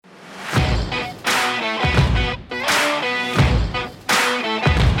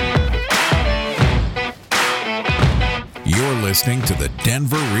listening to the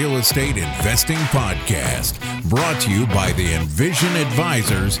Denver Real Estate Investing Podcast, brought to you by the Envision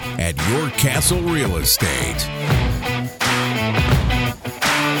Advisors at Your Castle Real Estate.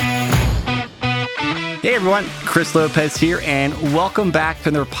 Hey everyone, Chris Lopez here, and welcome back to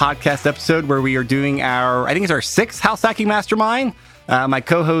another podcast episode where we are doing I think it's our sixth house hacking mastermind. My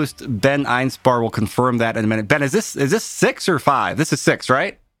co-host Ben Einspar will confirm that in a minute. Ben, is this 6 or 5? This is 6,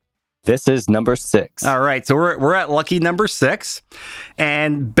 right? This is number 6. All right, so we're at lucky number 6,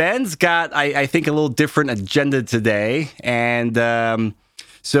 and Ben's got I think a little different agenda today, and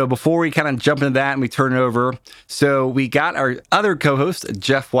so before we kind of jump into that and we turn it over, so we got our other co-host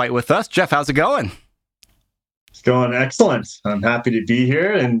Jeff White with us. Jeff, how's it going? It's going excellent. I'm happy to be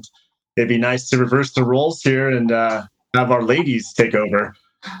here, and it'd be nice to reverse the roles here and have our ladies take over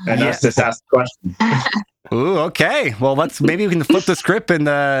and us just ask questions. Ooh, okay. Well, maybe we can flip the script and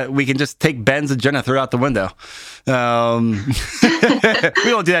we can just take Ben's agenda, throw it out the window. We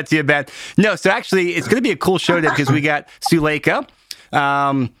won't do that to you, Ben. No, so actually, it's going to be a cool show today because we got Suleika.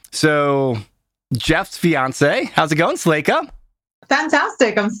 So Jeff's fiance. How's it going, Suleika?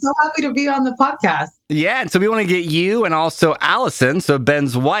 Fantastic. I'm so happy to be on the podcast. Yeah, and so we want to get you and also Allison, so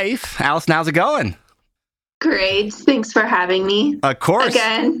Ben's wife. Allison, how's it going? Great. Thanks for having me. Of course.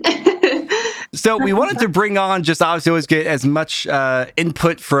 Again. So we wanted to bring on, just obviously always get as much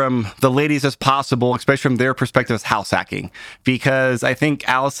input from the ladies as possible, especially from their perspective as house hacking, because I think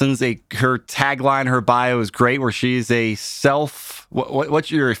Allison's her tagline, her bio is great, where she's a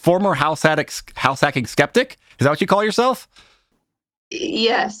what's your former house hacking skeptic? Is that what you call yourself?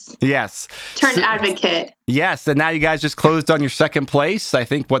 Yes. Yes. Turned advocate. Yes, and now you guys just closed on your second place, I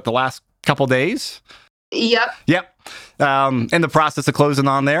think, the last couple days? Yep. In the process of closing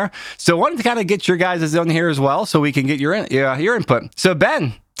on there. So I wanted to kind of get your guys' on here as well so we can get your input. So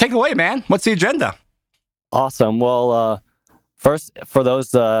Ben, take it away, man. What's the agenda? Awesome. Well, first, for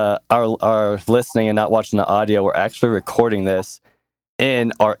those are listening and not watching the audio, we're actually recording this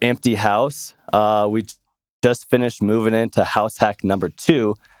in our empty house. We just finished moving into house hack number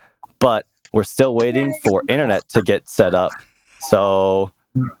 2, but we're still waiting for internet to get set up. So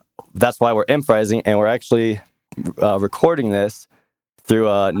that's why we're improvising, and we're actually recording this through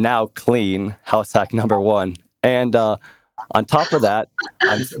a now clean house hack number 1. And on top of that,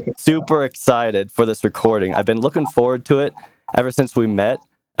 I'm super excited for this recording. I've been looking forward to it ever since we met.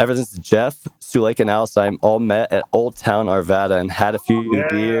 Ever since Jeff, Suleika, and Allison all met at Old Town Arvada and had a few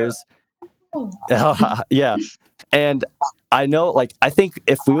beers. Yeah. And I know, I think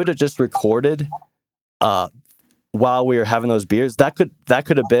if we would have just recorded while we were having those beers, that could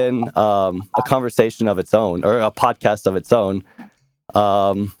have been a conversation of its own, or a podcast of its own.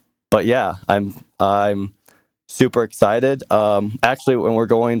 But yeah, I'm super excited. Actually, when we're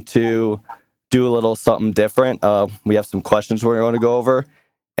going to do a little something different, we have some questions we're going to go over,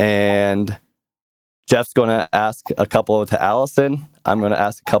 and Jeff's going to ask a couple to Allison. I'm going to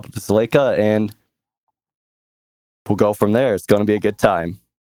ask a couple to Suleika, and we'll go from there. It's going to be a good time.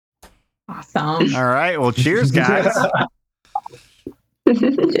 Awesome. All right. Well, cheers, guys.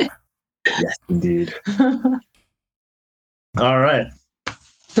 Yes, indeed. All right.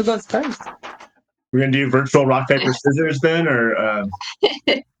 Who goes first? We're going to do virtual rock, paper, scissors, Ben, or...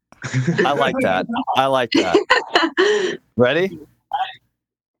 I like that. Ready?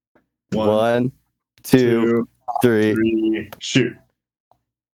 1, 2, 3. Shoot.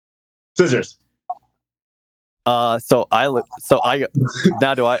 Scissors. I'll ask Suleika.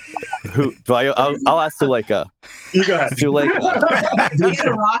 You go ahead. Suleika.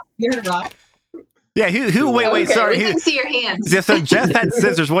 You're a rock. Yeah, who wait, Okay, sorry. we can see your hands. Yeah, so Jeff had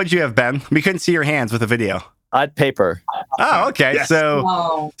scissors. What'd you have, Ben? We couldn't see your hands with the video. I had paper. Oh, okay. Yes.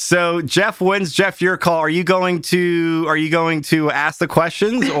 So Jeff wins. Jeff, your call. Are you going to ask the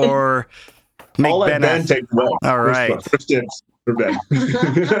questions or make I'll let Ben ask? take the wheel. All right. First dibs for Ben.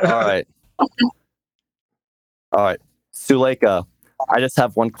 All right. Suleika, I just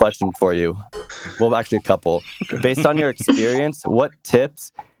have one question for you. Well, actually a couple. Based on your experience, what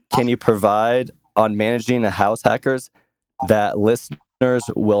tips can you provide on managing the house hackers that listeners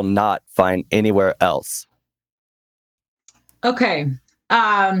will not find anywhere else? Okay.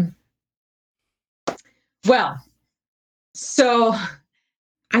 Well, so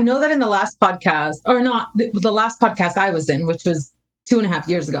I know that in the last podcast, or not, the last podcast I was in, which was 2.5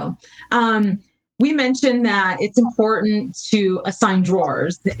 years ago, we mentioned that it's important to assign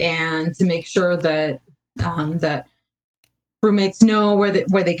drawers and to make sure that that roommates know where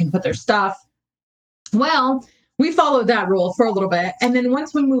they can put their stuff. Well, we followed that rule for a little bit, and then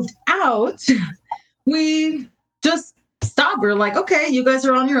once we moved out, we just stopped. We're like, okay, you guys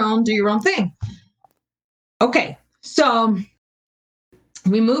are on your own. Do your own thing. Okay, so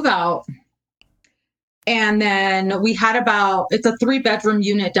we move out. And then we had it's a 3-bedroom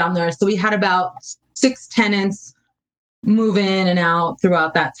unit down there. So we had about 6 tenants move in and out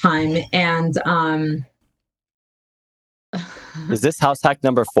throughout that time. And is this house hack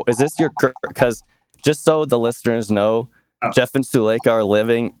number 4? Is this your, because just so the listeners know, Jeff and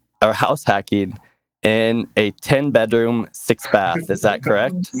Suleika are house hacking in a 10-bedroom, 6-bath. Is that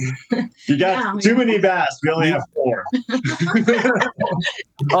correct? You got too many baths. We only have 4.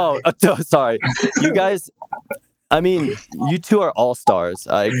 Oh, sorry. You guys, I mean, you two are all-stars.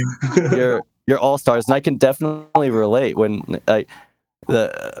 You're all-stars, and I can definitely relate when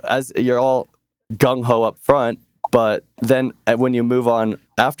as you're all gung-ho up front, but then when you move on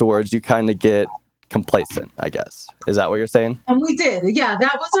afterwards, you kind of get complacent, I guess. Is that what you're saying? And we did. Yeah,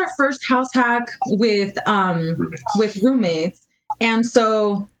 that was our first house hack with roommates. And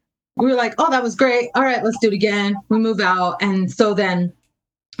so we were like, oh, that was great. All right, let's do it again. We move out. And so then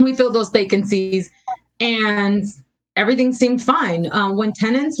we filled those vacancies and everything seemed fine. When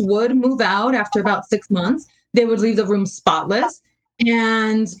tenants would move out after about 6 months, they would leave the room spotless.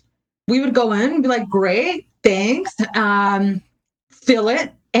 And we would go in and be like, great, thanks. Fill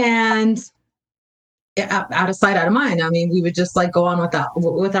it. And out of sight, out of mind. I mean, we would just like go on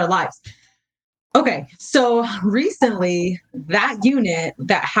with our lives. Okay, so recently that unit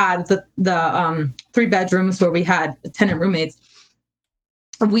that had the 3 bedrooms where we had tenant roommates,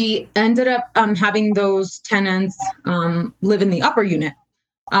 we ended up having those tenants live in the upper unit,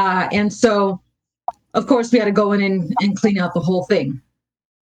 and so of course we had to go in and clean out the whole thing.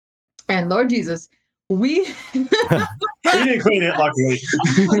 And Lord Jesus, we didn't clean it, luckily.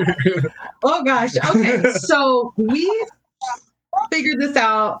 Oh gosh. Okay. So we figured this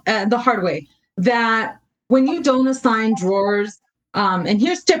out the hard way, that when you don't assign drawers, and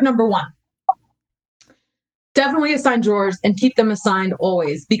here's tip number 1, definitely assign drawers and keep them assigned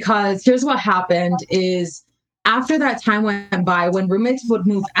always, because here's what happened is after that time went by, when roommates would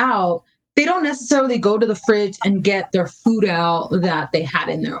move out, they don't necessarily go to the fridge and get their food out that they had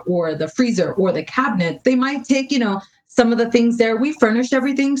in there, or the freezer or the cabinet. They might take, some of the things there. We furnished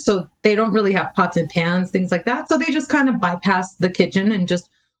everything, so they don't really have pots and pans, things like that. So they just kind of bypass the kitchen and just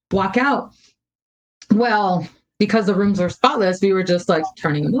walk out. Well, because the rooms were spotless, we were just like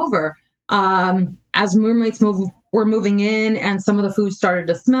turning them over. As roommates were moving in and some of the food started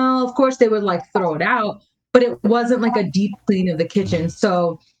to smell, of course they would like throw it out, but it wasn't like a deep clean of the kitchen.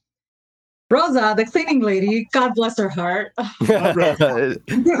 So Rosa, the cleaning lady, God bless her heart. What did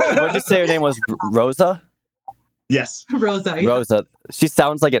you say her name was? Rosa? Yes. Rosa. Yeah. Rosa. She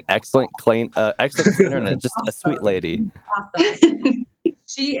sounds like an excellent cleaner and just a sweet lady. Awesome.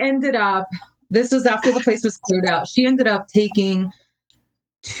 She ended up, this was after the place was cleared out, she ended up taking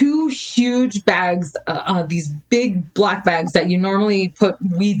 2 huge bags, these big black bags that you normally put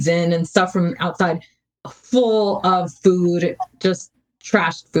weeds in and stuff from outside, full of food, just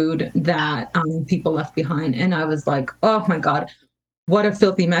trashed food that people left behind. And I was like, oh my God, what a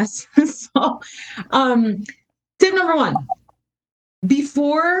filthy mess. So tip number 1,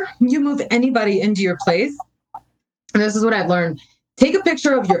 before you move anybody into your place, and this is what I've learned, take a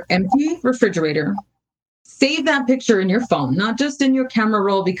picture of your empty refrigerator, save that picture in your phone, not just in your camera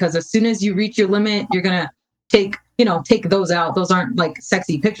roll, because as soon as you reach your limit, you're going to take those out. Those aren't like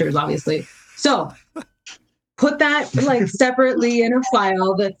sexy pictures, obviously. So put that like separately in a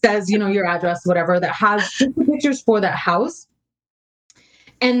file that says, your address, whatever, that has just the pictures for that house.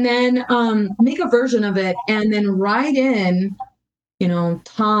 And then make a version of it and then write in,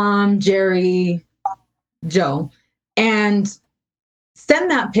 Tom, Jerry, Joe, and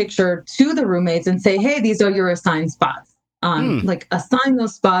send that picture to the roommates and say, hey, these are your assigned spots. Like assign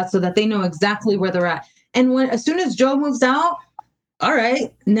those spots so that they know exactly where they're at. And as soon as Joe moves out, all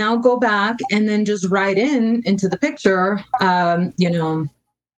right, now go back and then just write into the picture,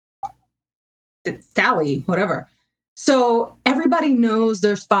 Sally, whatever. So everybody knows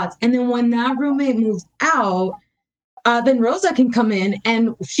their spots. And then when that roommate moves out, then Rosa can come in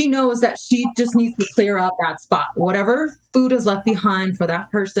and she knows that she just needs to clear out that spot. Whatever food is left behind for that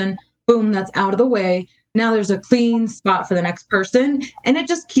person, boom, that's out of the way. Now there's a clean spot for the next person. And it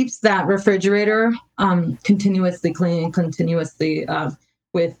just keeps that refrigerator continuously clean, continuously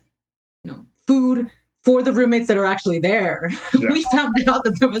with food for the roommates that are actually there. Yeah. We found out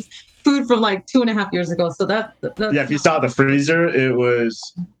that there was food from like 2.5 years ago. So that's if you saw the freezer, it was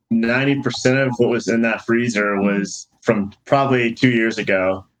 90% of what was in that freezer was from probably 2 years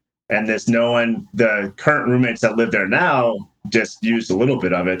ago. And the current roommates that live there now just used a little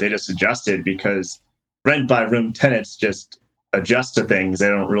bit of it. They just adjusted because rent by room tenants just adjust to things. They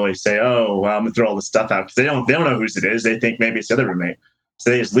don't really say, oh, well, I'm gonna throw all this stuff out, because they don't know whose it is. They think maybe it's the other roommate. So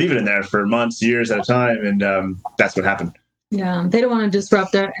they just leave it in there for months, years at a time, and that's what happened. Yeah, they don't want to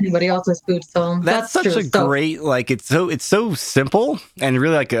disrupt anybody else's food. So That's such true. a great, like, it's so simple and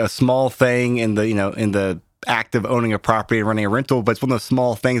really like a small thing in the act of owning a property and running a rental, but it's one of those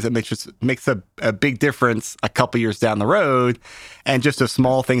small things that makes a big difference a couple years down the road, and just those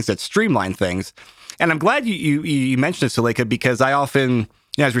small things that streamline things. And I'm glad you mentioned this, Suleika, because I often,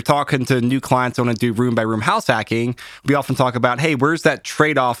 as we're talking to new clients on to do room by room house hacking, we often talk about, hey, where's that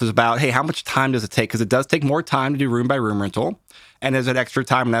trade-off is about, hey, how much time does it take? Because it does take more time to do room by room rental. And is it extra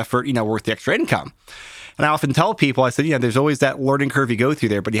time and effort, worth the extra income? And I often tell people, I said, there's always that learning curve you go through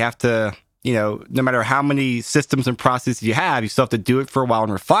there, but you have to, no matter how many systems and processes you still have to do it for a while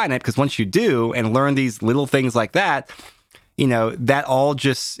and refine it. Because once you do and learn these little things like that, that all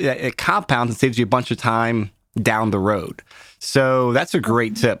just, it compounds and saves you a bunch of time down the road. So that's a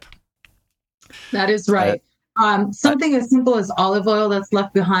great tip. That is right. Something as simple as olive oil that's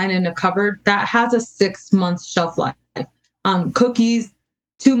left behind in a cupboard, that has a 6-month shelf life. Cookies,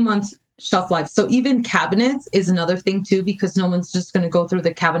 2 months shelf life. So even cabinets is another thing too, because no one's just going to go through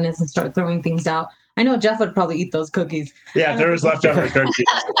the cabinets and start throwing things out. I know Jeff would probably eat those cookies. Yeah, if there was leftover cookies.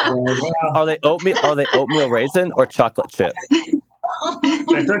 Are they oatmeal raisin or chocolate chip?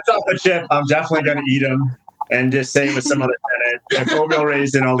 If they're chocolate chip, I'm definitely going to eat them and just save with some other tenant. If oatmeal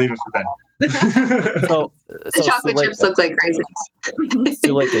raisin, I'll leave it for then. So The chocolate chips look like raisins.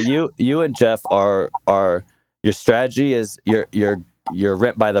 Suleika, you and Jeff are your strategy is your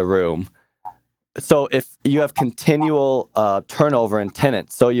rent by the room. So if you have continual turnover in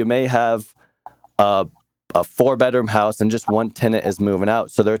tenants, so you may have a 4-bedroom house and just one tenant is moving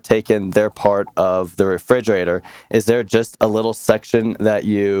out, so they're taking their part of the refrigerator. Is there just a little section that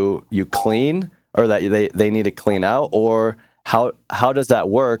you clean, or that they need to clean out, or how does that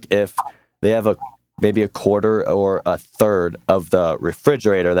work if they have maybe a quarter or a third of the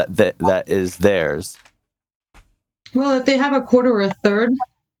refrigerator that is theirs? Well, if they have a quarter or a third,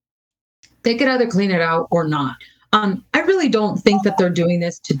 they could either clean it out or not. I really don't think that they're doing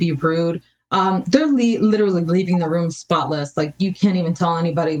this to be rude. They're literally leaving the room spotless. Like, you can't even tell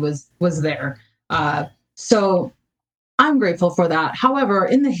anybody was there. So I'm grateful for that. However,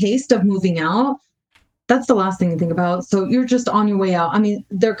 in the haste of moving out, that's the last thing to think about. So you're just on your way out. I mean,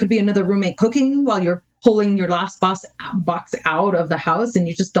 there could be another roommate cooking while you're pulling your last box out of the house, and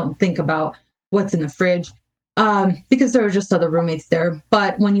you just don't think about what's in the fridge. Because there are just other roommates there.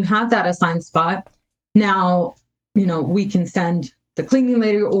 But when you have that assigned spot, now, we can send the cleaning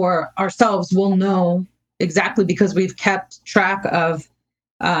lady, or ourselves will know exactly, because we've kept track of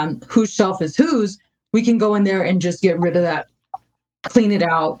whose shelf is whose. We can go in there and just get rid of that, clean it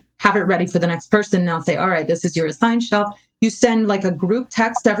out, have it ready for the next person. Now say, all right, this is your assigned shelf. You send like a group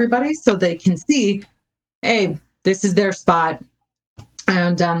text to everybody so they can see, hey, this is their spot.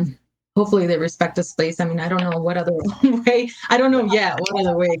 And hopefully they respect the space. I mean, I don't know what other way, I don't know yet what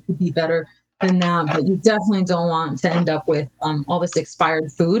other way it could be better than that, but you definitely don't want to end up with all this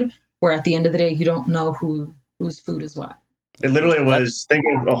expired food, where at the end of the day, you don't know whose food is what. It literally was, think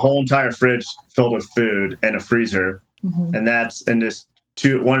of a whole entire fridge filled with food and a freezer. Mm-hmm. And that's in this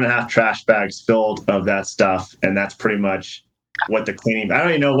 1.5 trash bags filled of that stuff. And that's pretty much what the cleaning, I don't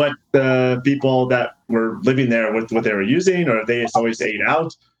even know what the people that were living there, what they were using, or if they just always ate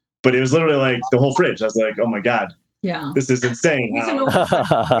out. But it was literally like the whole fridge. I was like, oh my God, yeah, this is insane. I was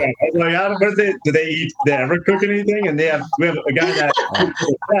like, do they eat? Do they ever cook anything? And we have a guy that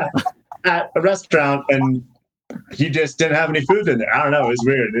at a restaurant, and he just didn't have any food in there. I don't know. It was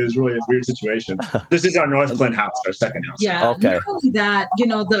weird. It was really a weird situation. This is our North Glen house, our second house. Yeah. Okay. Not only that,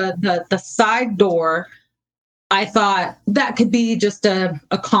 the side door, I thought that could be just a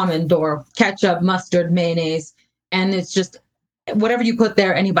common door, ketchup, mustard, mayonnaise, and it's just whatever you put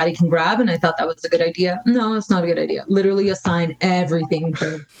there, anybody can grab. And I thought that was a good idea. No, it's not a good idea. Literally assign everything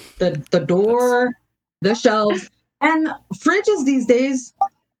to the door, the shelves, and fridges these days.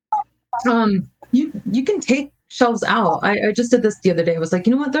 You can take shelves out. I just did this the other day. I was like,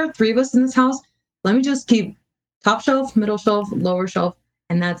 you know what? There are 3 of us in this house. Let me just keep top shelf, middle shelf, lower shelf,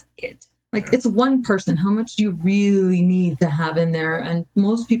 and that's it. Like, it's one person. How much do you really need to have in there? And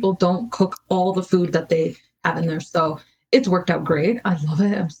most people don't cook all the food that they have in there. So it's worked out great. I love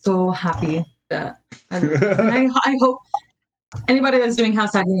it. I'm so happy that I hope anybody that's doing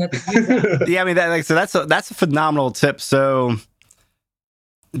house hacking with Yeah, I mean, that's a phenomenal tip. So,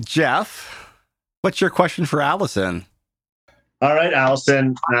 Jeff, what's your question for Allison? All right,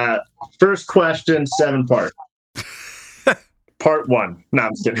 Allison. First question, 7-part. Part 1. No,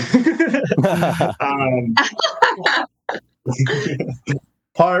 I'm just kidding.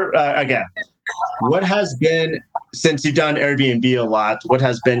 Again, what has been since you've done Airbnb a lot, what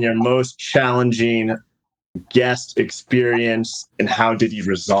has been your most challenging guest experience, and how did you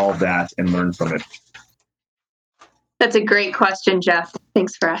resolve that and learn from it? That's a great question, Jeff.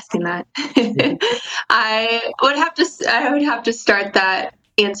 Thanks for asking that. I would have to start that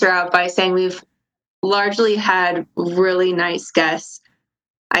answer out by saying we've largely had really nice guests.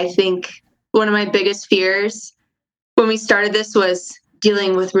 I think one of my biggest fears when we started this was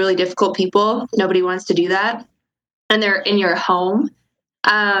dealing with really difficult people. Nobody wants to do that. And they're in your home.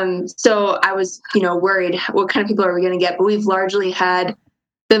 So I was, worried what kind of people are we going to get? But we've largely had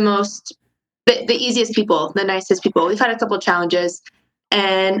the easiest people, the nicest people. We've had a couple of challenges,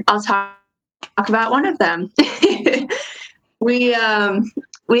 and I'll talk about one of them. We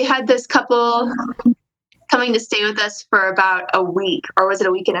had this couple coming to stay with us for about a week, or was it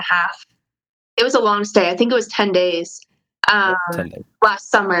a week and a half? It was a long stay. I think it was 10 days, 10 days.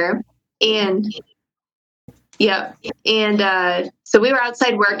 Last summer. And so we were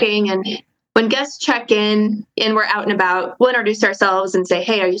outside working, and when guests check in and we're out and about, we'll introduce ourselves and say,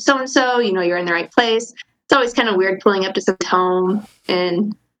 hey, are you so-and-so? You're in the right place. It's always kind of weird pulling up to someone's home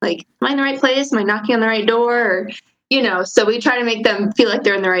and like, am I in the right place? Am I knocking on the right door? Or, so we try to make them feel like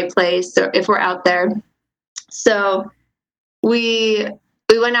they're in the right place if we're out there. So we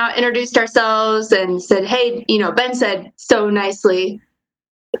went out, introduced ourselves and said, hey, Ben said so nicely,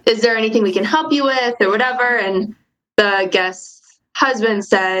 is there anything we can help you with or whatever? And the guest's husband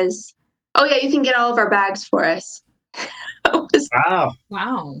says, oh yeah, you can get all of our bags for us.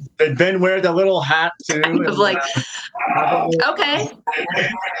 Wow. Did Ben wear the little hat too? Kind of like, okay.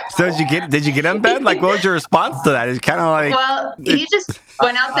 So did you get him, Ben? Like, what was your response to that? It's kind of like, well, he just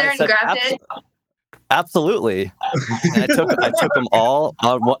went out there and grabbed it. Absolutely. And I took them all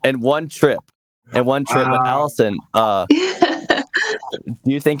in one trip. But Allison, do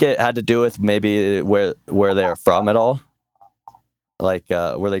you think it had to do with maybe where they're from at all? Like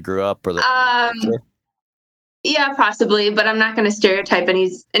where they grew up, or yeah, possibly, but I'm not going to stereotype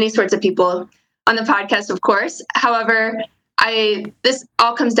any sorts of people on the podcast, of course. However, this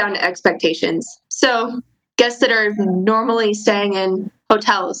all comes down to expectations. So guests that are normally staying in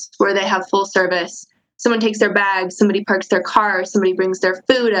hotels where they have full service, someone takes their bags, somebody parks their car, somebody brings their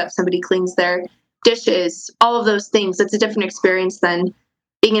food up, somebody cleans their dishes, all of those things. It's a different experience than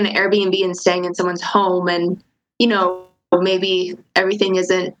being in an Airbnb and staying in someone's home, and maybe everything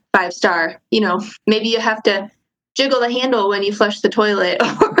isn't 5-star. Maybe you have to jiggle the handle when you flush the toilet,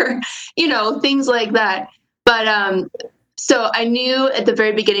 or things like that. But so I knew at the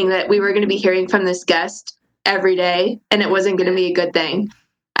very beginning that we were going to be hearing from this guest every day, and it wasn't going to be a good thing.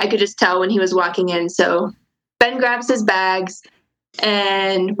 I could just tell when he was walking in. So Ben grabs his bags,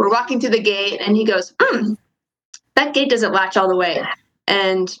 and we're walking through the gate, and he goes, that gate doesn't latch all the way.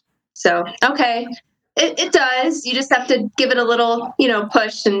 And so, okay, it does. You just have to give it a little,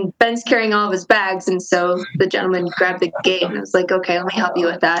 push, and Ben's carrying all of his bags. And so the gentleman grabbed the gate, and I was like, okay, let me help you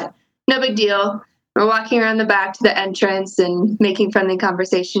with that. No big deal. We're walking around the back to the entrance and making friendly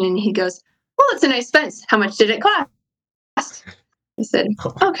conversation. And he goes, well, it's a nice fence. How much did it cost? I said,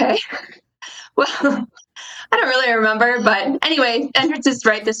 okay. Well, I don't really remember, but anyway, entrance is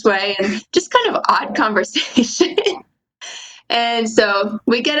right this way, and just kind of odd conversation. And so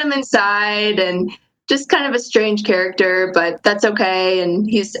we get him inside, and just kind of a strange character, but that's okay. And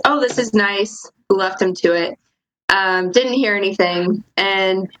he's, oh, this is nice. We left him to it. Didn't hear anything.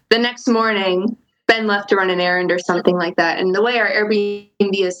 And the next morning, Ben left to run an errand or something like that. And the way our Airbnb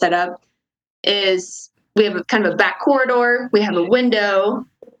is set up is we have kind of a back corridor. We have a window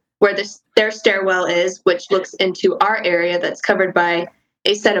where their stairwell is, which looks into our area that's covered by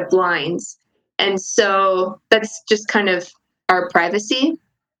a set of blinds. And so that's just kind of our privacy.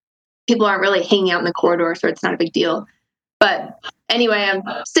 People aren't really hanging out in the corridor, so it's not a big deal. But anyway, I'm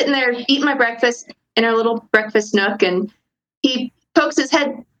sitting there eating my breakfast in our little breakfast nook, and he pokes his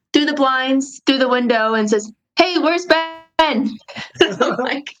head through the blinds, through the window, and says, hey, where's Ben? I'm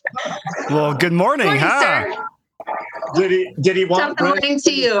like, well, good morning, huh? Sir. Did he want Good morning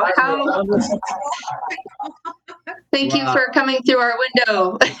to you. Thank you for coming through our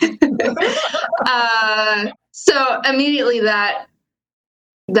window. So immediately that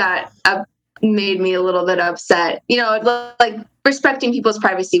made me a little bit upset. Like respecting people's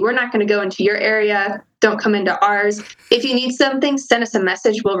privacy. We're not going to go into your area. Don't come into ours. If you need something, send us a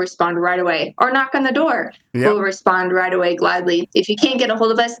message. We'll respond right away. Or knock on the door. Yep. We'll respond right away gladly. If you can't get a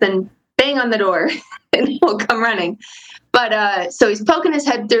hold of us, then bang on the door and we'll come running. But so he's poking his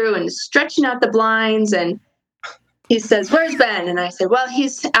head through and stretching out the blinds, and he says, where's Ben? And I said, well,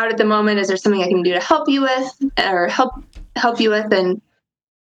 he's out at the moment. Is there something I can do to help you with, or help you with? And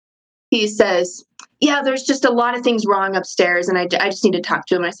he says, yeah, there's just a lot of things wrong upstairs, and I just need to talk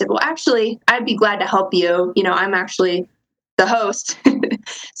to him. I said, well, actually, I'd be glad to help you. I'm actually the host.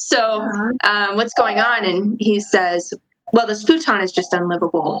 So what's going on? And he says, well, this futon is just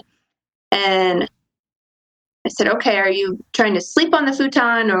unlivable. And I said, okay, are you trying to sleep on the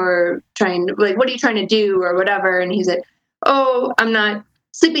futon or what are you trying to do or whatever? And he said, oh, I'm not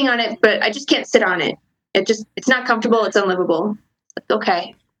sleeping on it, but I just can't sit on it. It's not comfortable. It's unlivable.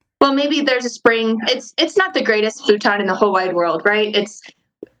 Okay. Well, maybe there's a spring. It's not the greatest futon in the whole wide world, right?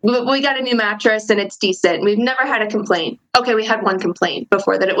 We got a new mattress and it's decent. We've never had a complaint. Okay, we had one complaint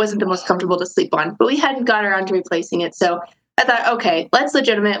before that it wasn't the most comfortable to sleep on, but we hadn't got around to replacing it. So I thought, okay, that's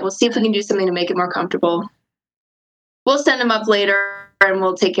legitimate. We'll see if we can do something to make it more comfortable. We'll send him up later and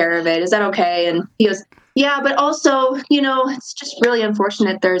we'll take care of it. Is that okay? And he goes, yeah, but also, it's just really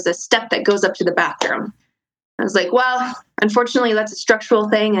unfortunate. There's a step that goes up to the bathroom. I was like, well, unfortunately, that's a structural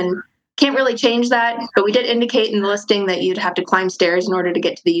thing and can't really change that. But we did indicate in the listing that you'd have to climb stairs in order to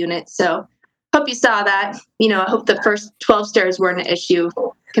get to the unit. So hope you saw that. I hope the first 12 stairs weren't an issue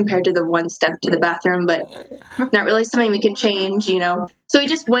compared to the one step to the bathroom, but not really something we can change, So he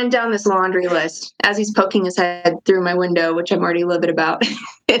just went down this laundry list as he's poking his head through my window, which I'm already livid about.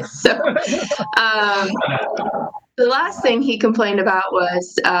 So the last thing he complained about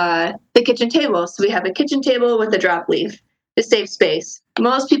was the kitchen table. So we have a kitchen table with a drop leaf to save space.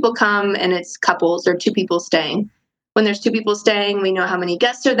 Most people come and it's couples or two people staying. When there's two people staying, we know how many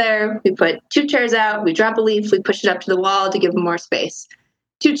guests are there. We put 2 chairs out, we drop a leaf, we push it up to the wall to give them more space.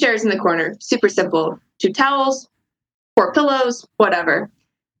 2 chairs in the corner, super simple. 2 towels, 4 pillows, whatever.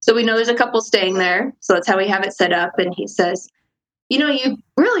 So we know there's a couple staying there. So that's how we have it set up. And he says, you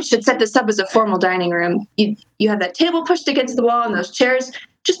really should set this up as a formal dining room. You have that table pushed against the wall and those chairs,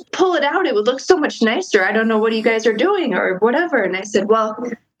 just pull it out. It would look so much nicer. I don't know what you guys are doing or whatever. And I said, well,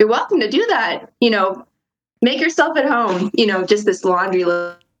 you're welcome to do that. Make yourself at home. Just this laundry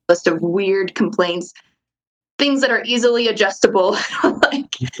list of weird complaints, things that are easily adjustable.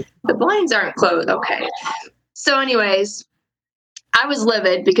 Like the blinds aren't closed. Okay. So anyways, I was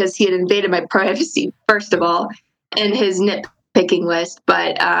livid because he had invaded my privacy, first of all, and his nitpicking list.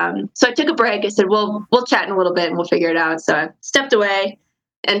 But so I took a break. I said, well, we'll chat in a little bit and we'll figure it out. So I stepped away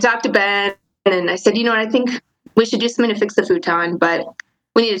and talked to Ben. And I said, I think we should do something to fix the futon, but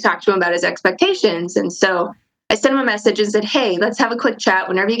we need to talk to him about his expectations. And so I sent him a message and said, hey, let's have a quick chat.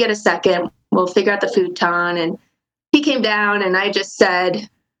 Whenever you get a second, we'll figure out the futon. And he came down and I just said,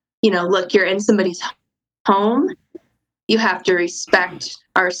 look, you're in somebody's home. You have to respect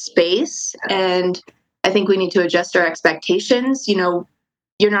our space. And I think we need to adjust our expectations. You're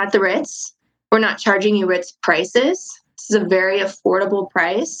not the Ritz. We're not charging you Ritz prices. This is a very affordable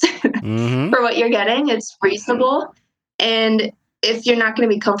price for what you're getting. It's reasonable. And if you're not going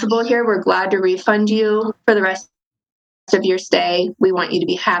to be comfortable here, we're glad to refund you for the rest of your stay. We want you to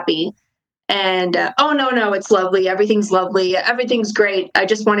be happy. And, oh, no, it's lovely. Everything's lovely. Everything's great. I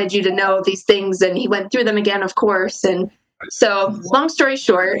just wanted you to know these things. And he went through them again, of course. And so long story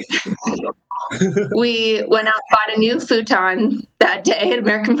short, we went out and bought a new futon that day at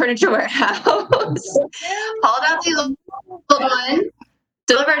American Furniture Warehouse, hauled out the old one,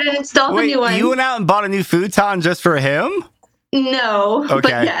 delivered and installed the new one. You went out and bought a new futon just for him? No, okay.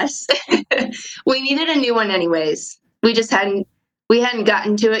 But yes, we needed a new one anyways. We hadn't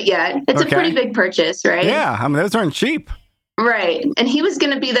gotten to it yet. It's a pretty big purchase, right? Yeah, those aren't cheap. Right. And he was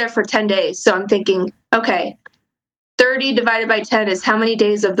going to be there for 10 days. So I'm thinking, okay, 30 divided by 10 is how many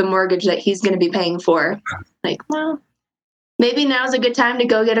days of the mortgage that he's going to be paying for? Like, well, maybe now's a good time to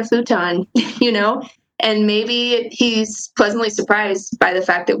go get a futon, And maybe he's pleasantly surprised by the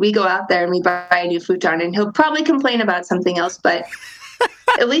fact that we go out there and we buy a new futon, and he'll probably complain about something else, but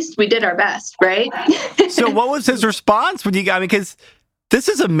at least we did our best, right? So what was his response when you got, because this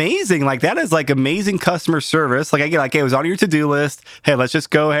is amazing. Like, that is like amazing customer service. Like, I get like, hey, it was on your to-do list. Hey, let's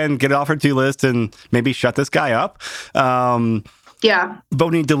just go ahead and get it off our to-do list and maybe shut this guy up. Yeah. But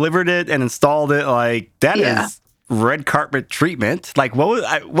when he delivered it and installed it, like, that is red carpet treatment. Like,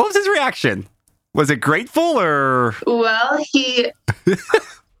 what was his reaction? Was it grateful or? Well,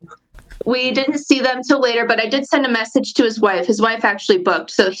 we didn't see them till later, but I did send a message to his wife. His wife actually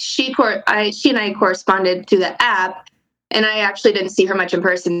booked. So she and I corresponded through the app, and I actually didn't see her much in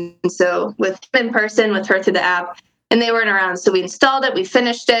person. So with him in person, with her through the app, and they weren't around. So we installed it, we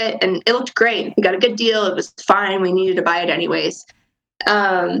finished it, and it looked great. We got a good deal. It was fine. We needed to buy it anyways.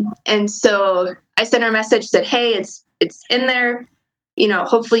 And so I sent her a message, said, hey, it's in there.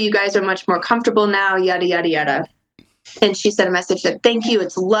 Hopefully you guys are much more comfortable now, yada, yada, yada. And she sent a message that, thank you.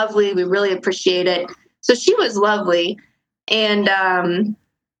 It's lovely. We really appreciate it. So she was lovely. And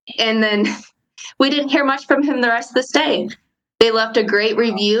And then we didn't hear much from him the rest of the stay. They left a great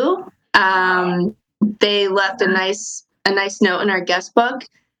review. They left a nice note in our guest book.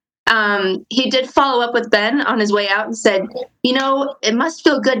 He did follow up with Ben on his way out and said, it must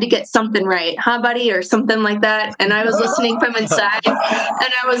feel good to get something right, huh, buddy? Or something like that. And I was listening from inside and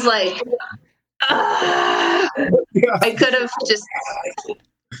I was like, I could have just,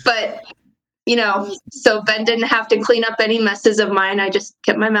 but so Ben didn't have to clean up any messes of mine. I just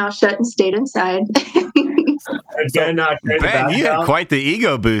kept my mouth shut and stayed inside. Ben, you had quite the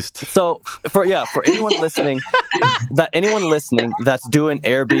ego boost. So for anyone listening, that's doing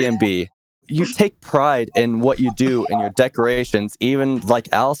Airbnb, you take pride in what you do and your decorations. Even like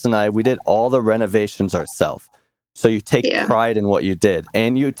Alice and I, we did all the renovations ourselves. So you take pride in what you did,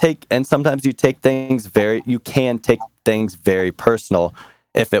 and sometimes you can take things very personal.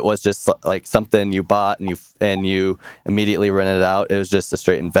 If it was just like something you bought and you immediately rented it out, it was just a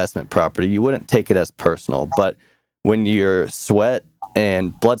straight investment property, you wouldn't take it as personal. But when your sweat,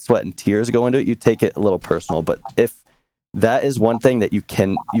 blood, sweat, and tears go into it, you take it a little personal. But if that is one thing that you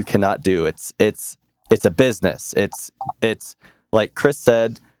cannot do, it's a business. It's like Chris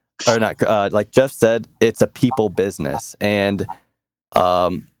said, or not, like Jeff said, it's a people business, and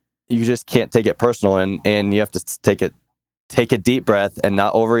you just can't take it personal, and you have to take a deep breath and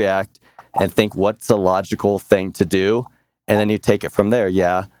not overreact and think what's the logical thing to do, and then you take it from there.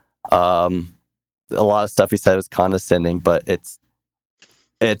 A lot of stuff he said was condescending, but it's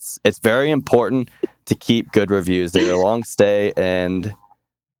very important to keep good reviews. They're a long stay, and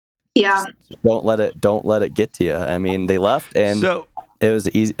don't let it get to you. I mean, they left, and it was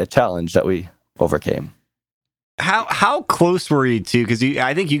a challenge that we overcame. How close were you to? Because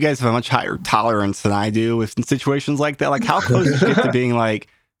I think you guys have a much higher tolerance than I do with situations like that. Like, how close did you get to being like,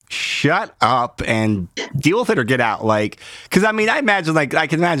 shut up and deal with it or get out? Like, because I mean, I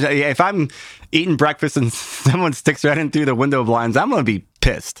can imagine if I'm eating breakfast and someone sticks their head in through the window blinds, I'm going to be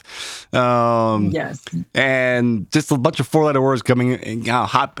pissed. Yes. And just a bunch of 4-letter words coming,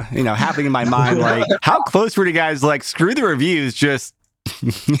 happening in my mind. Like, how close were you guys? Like, screw the reviews, just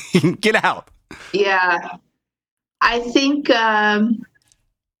get out. Yeah. I think I'm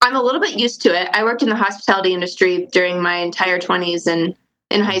a little bit used to it. I worked in the hospitality industry during my entire 20s and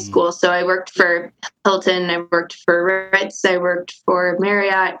in high school. So I worked for Hilton, I worked for Ritz, I worked for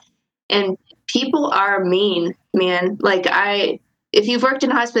Marriott, and people are mean, man. Like if you've worked in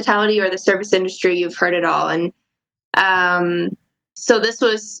hospitality or the service industry, you've heard it all. And so this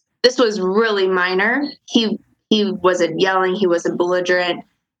was really minor. He wasn't yelling. He wasn't belligerent.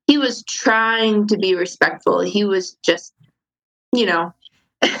 He was trying to be respectful. He was just, he was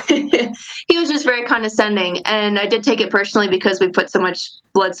just very condescending. And I did take it personally because we put so much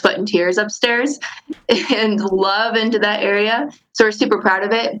blood, sweat, and tears upstairs and love into that area. So we're super proud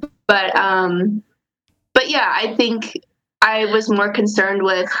of it. But yeah, I think I was more concerned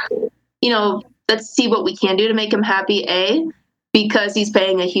with, let's see what we can do to make him happy, because he's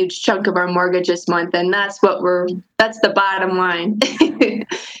paying a huge chunk of our mortgage this month. And that's the bottom line.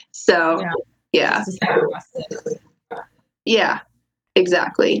 So, yeah. Yeah,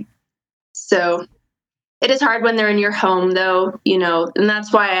 exactly. So it is hard when they're in your home, though, and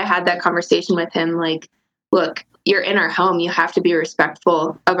that's why I had that conversation with him. Like, look, you're in our home. You have to be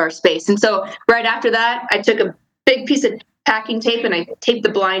respectful of our space. And so right after that, I took a big piece of packing tape and I taped the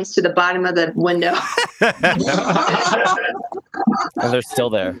blinds to the bottom of the window. And they're still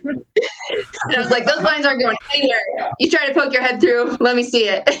there. And I was like, those blinds aren't going anywhere. You try to poke your head through, let me see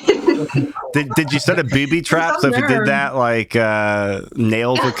it. Did you set a booby trap? So if you did that, like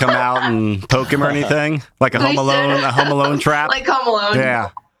nails would come out and poke him or anything? Like a Home Alone trap? Like Home Alone. Yeah.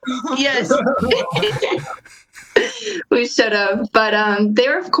 Yes. We should have, but they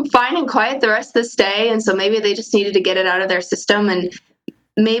were fine and quiet the rest of the stay, and so maybe they just needed to get it out of their system, and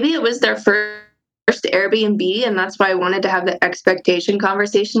maybe it was their first Airbnb, and that's why I wanted to have the expectation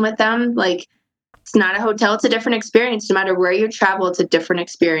conversation with them. Like, it's not a hotel, it's a different experience. No matter where you travel, it's a different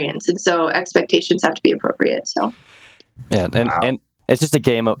experience, and so expectations have to be appropriate. So yeah, and it's just a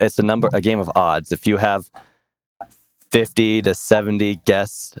game of odds. If you have 50 to 70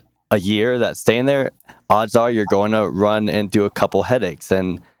 guests a year that stay in there, odds are you're going to run into a couple headaches.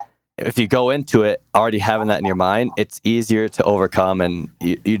 And if you go into it already having that in your mind, it's easier to overcome, and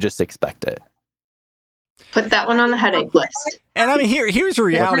you just expect it. Put that one on the headache list. And I mean, here's the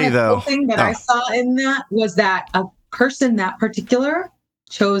reality, though. The thing that I saw in that was that a person that particular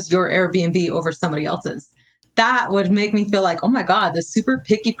chose your Airbnb over somebody else's. That would make me feel like, oh my God, the super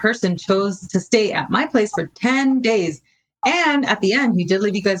picky person chose to stay at my place for 10 days. And at the end, he did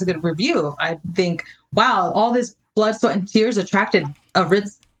leave you guys a good review. I think, wow, all this blood, sweat, and tears attracted a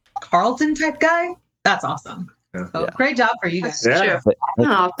Ritz Carlton type guy. That's awesome. Yeah. So great job for you guys. Yeah. True.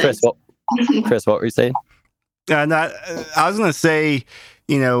 Oh, Chris, what were you saying? I was going to say,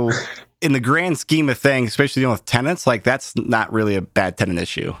 in the grand scheme of things, especially dealing with tenants, like that's not really a bad tenant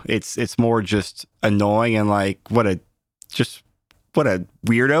issue. It's more just annoying and like what a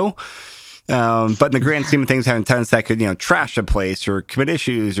weirdo. But in the grand scheme of things, having tenants that could trash a place or commit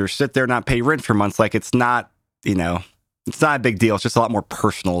issues or sit there and not pay rent for months, like it's not it's not a big deal. It's just a lot more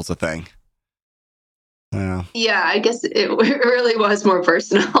personal as a thing. Yeah, I guess it really was more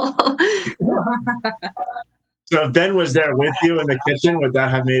personal. So if Ben was there with you in the kitchen, would that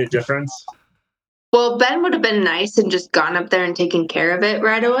have made a difference? Well, Ben would have been nice and just gone up there and taken care of it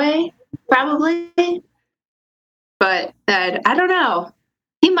right away, probably. But I don't know.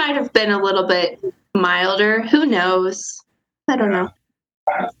 He might have been a little bit milder. Who knows? I don't know.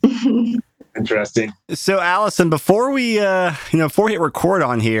 Interesting. So, Allison, before we before we hit record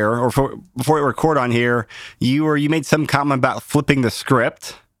on here, you made some comment about flipping the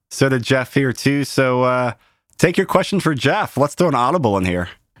script. So did Jeff here too. So take your question for Jeff. Let's throw an audible in here.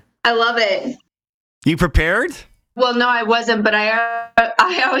 I love it. You prepared? Well, no, I wasn't, but I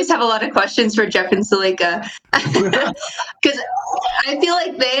always have a lot of questions for Jeff and Suleika because I feel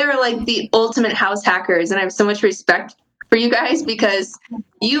like they are like the ultimate house hackers, and I have so much respect for you guys because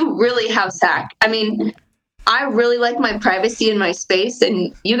you really house hack. I mean, I really like my privacy and my space,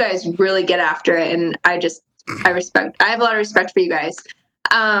 and you guys really get after it, and I have a lot of respect for you guys.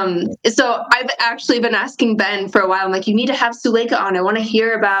 So I've actually been asking Ben for a while. I'm like, you need to have Suleika on. I want to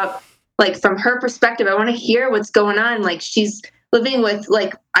hear about, like, from her perspective. I want to hear what's going on. Like, she's living with,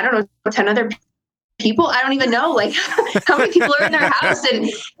 like, I don't know, 10 other people. I don't even know, like, how many people are in their house, and,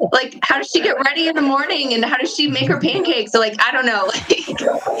 like, how does she get ready in the morning, and how does she make her pancakes? So, like, I don't know, like,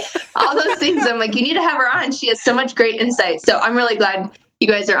 all those things. I'm like, you need to have her on. She has so much great insight. So I'm really glad you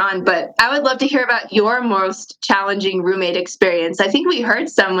guys are on, but I would love to hear about your most challenging roommate experience. I think we heard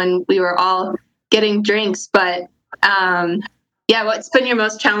some when we were all getting drinks, but yeah, what's been your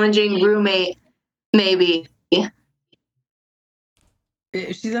most challenging roommate, maybe?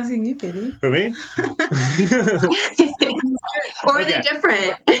 She's asking you, Kitty. For me? Or are they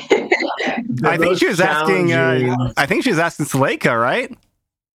different? I think she was asking Suleika, right?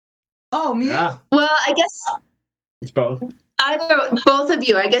 Oh, me? Yeah, Well, I guess it's both. both of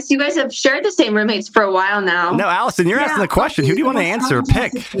you. I guess you guys have shared the same roommates for a while now. No, Allison, you're asking the question. Who do you want to answer?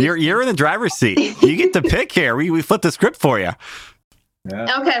 Pick. You're in the driver's seat. You get to pick here. We flipped the script for you.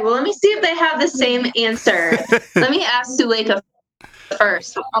 Yeah. Okay, well, let me see if they have the same answer. Let me ask Suleika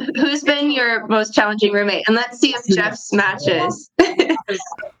first. Who's been your most challenging roommate? And let's see if Jeff's matches.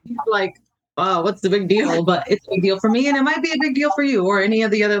 Like, what's the big deal? But it's a big deal for me, and it might be a big deal for you or any of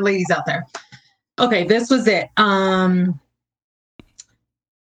the other ladies out there. Okay, this was it.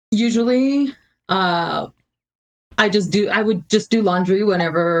 Usually, I would just do laundry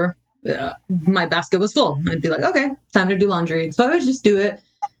whenever my basket was full. I'd be like, okay, time to do laundry. So I would just do it.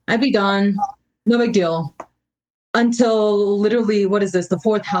 I'd be done. No big deal. Until literally, what is this? The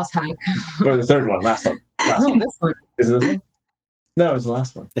fourth house hack. Or the third one, last one. Oh, this one. Is it this one? No, it was the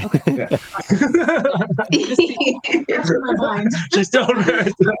last one. Okay. Yeah. My mind. She's still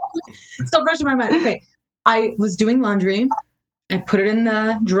Still fresh in my mind. Okay. I was doing laundry. I put it in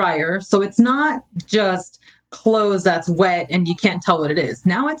the dryer. So it's not just clothes that's wet and you can't tell what it is.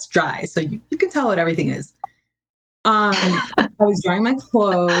 Now it's dry. So you can tell what everything is. I was drying my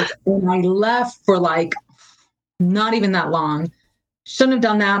clothes and I left for like not even that long. Shouldn't have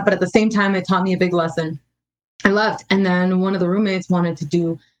done that. But at the same time, it taught me a big lesson. I left. And then one of the roommates wanted to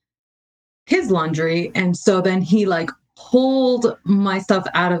do his laundry. And so then he like pulled my stuff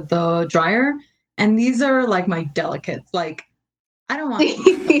out of the dryer. And these are like my delicates. Like, I don't want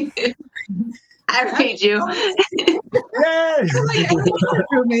I read you.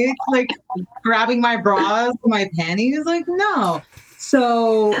 roommates like grabbing my bras, my panties. Like, no.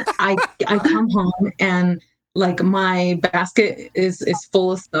 So I come home and like my basket is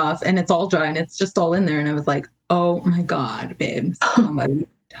full of stuff and it's all dry and it's just all in there. And I was like, oh my God, babe, somebody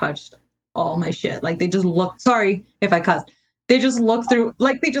touched all my shit. Like they just looked, sorry if I cussed. They just looked through,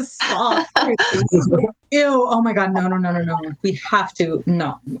 like they just saw. Ew, oh my God, no. We have to,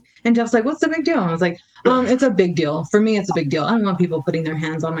 no. And Jeff's like, what's the big deal? And I was like, it's a big deal. For me, it's a big deal. I don't want people putting their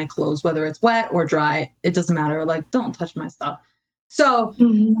hands on my clothes, whether it's wet or dry. It doesn't matter. Like, don't touch my stuff. So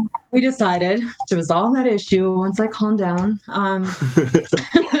we decided to resolve that issue once I calmed down.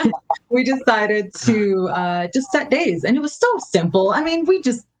 We decided to just set days. And it was so simple. I mean, we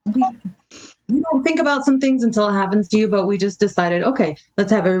don't think about some things until it happens to you, but we just decided, okay,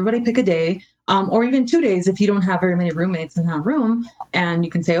 let's have everybody pick a day. or even 2 days if you don't have very many roommates in that room. And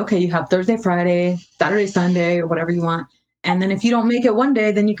you can say, okay, you have Thursday, Friday, Saturday, Sunday, or whatever you want. And then if you don't make it one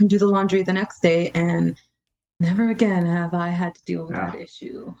day, then you can do the laundry the next day. And never again have I had to deal with that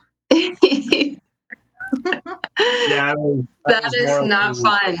issue. Yeah, that is not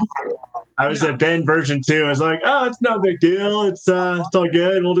fun. I was at Ben version 2. I was like, oh, it's no big deal. It's all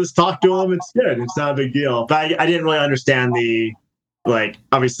good. We'll just talk to him. It's good. It's not a big deal. But I didn't really understand like,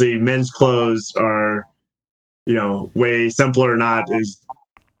 obviously men's clothes are, way simpler, not as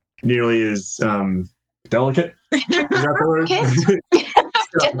nearly as delicate. Is that the word?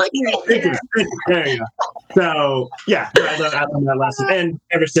 There you go. So yeah, I learned that lesson, and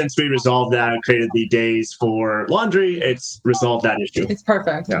ever since we resolved that and created the days for laundry, it's resolved that issue. It's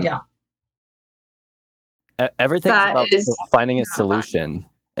perfect. Yeah. Everything's about finding a solution.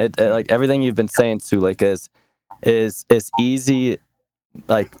 Like everything you've been saying, Sue, like is easy.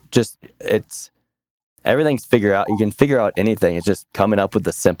 Like just everything's figure out. You can figure out anything. It's just coming up with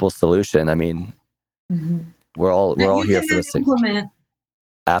a simple solution. I mean, we're all here for the same.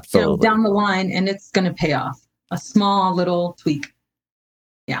 Absolutely. Down the line, and it's going to pay off. A small little tweak.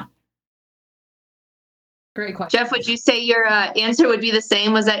 Yeah. Great question. Jeff, would you say your answer would be the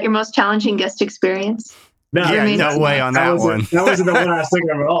same? Was that your most challenging guest experience? No, no way on that one. That wasn't the one I was thinking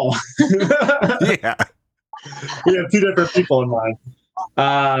of at all. Yeah. We have 2 different people in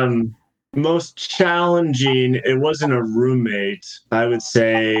mind. Most challenging, it wasn't a roommate. I would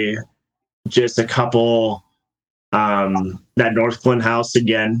say just a couple. That Northglenn house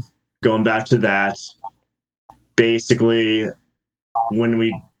again, going back to that. Basically, when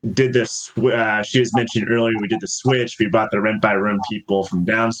we did this, she was mentioned earlier, we did the switch. We brought the rent by room people from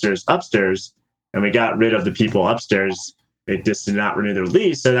downstairs upstairs, and we got rid of the people upstairs. It just did not renew their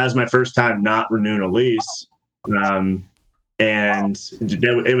lease. So that was my first time not renewing a lease. And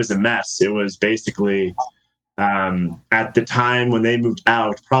it was a mess. It was basically, at the time when they moved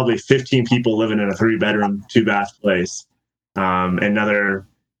out, probably 15 people living in a 3-bedroom, 2-bath place. Another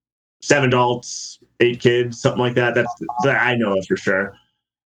 7 adults, 8 kids, something like that. That I know of for sure.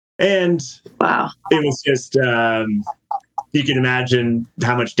 And wow, it was just, you can imagine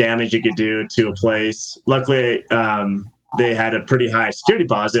how much damage it could do to a place. Luckily, they had a pretty high security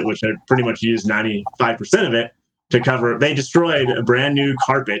deposit, which I pretty much used 95% of it to cover. They destroyed a brand new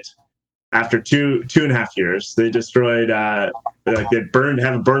carpet after 2.5 years. They destroyed, have a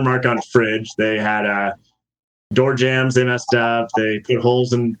burn mark on a fridge. They had door jams they messed up. They put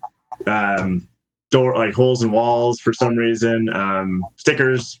holes in holes in walls for some reason.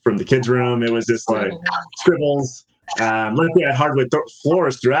 Stickers from the kids' room. It was just like scribbles. Luckily, I had hardwood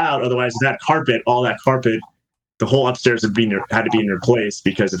floors throughout. Otherwise, all that carpet, the whole upstairs had to be replaced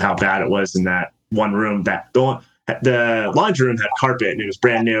because of how bad it was in that one room. The laundry room had carpet and it was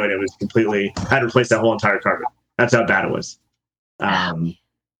brand new, and it was completely had to replace that whole entire carpet. That's how bad it was.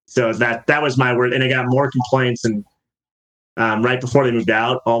 So that was my word, and I got more complaints. And right before they moved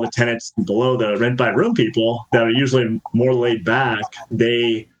out, all the tenants below, the rent by room people that are usually more laid back,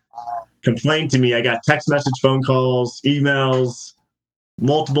 they complained to me. I got text message, phone calls, emails,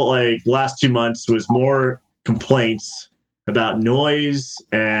 multiple. Like last 2 months was more complaints about noise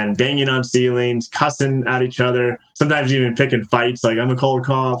and banging on ceilings, cussing at each other, sometimes even picking fights, like I'm gonna call the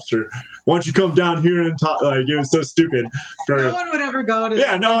cops, or why don't you come down here and talk. Like it was so stupid. No one would ever go to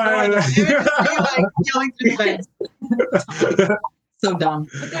yelling through the fence. So dumb.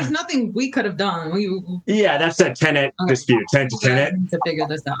 But there's nothing we could have done. That's that tenant dispute, tenant to tenant. To figure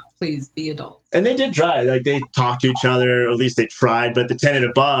this out, please be adults. And they did try. Like they talked to each other, or at least they tried. But the tenant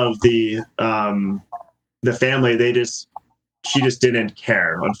above, the family, she just didn't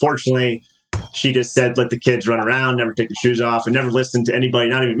care. Unfortunately, she just said, let the kids run around, never take their shoes off, and never listened to anybody,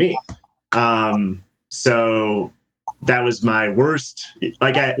 not even me. So that was my worst.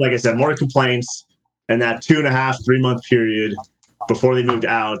 Like I said, more complaints. And that 2.5-3 month period before they moved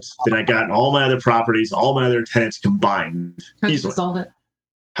out, then I got all my other properties, all my other tenants combined. How did you resolve it?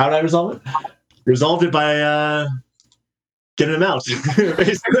 How did I resolve it? Resolved it by getting them out.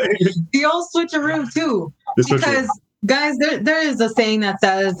 Basically. The old switcheroo too. Because guys, there is a saying that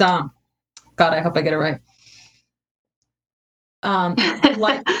says, God, I hope I get it right.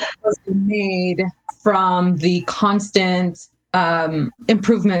 Life was made from the constant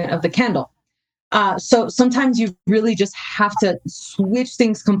improvement of the candle. So sometimes you really just have to switch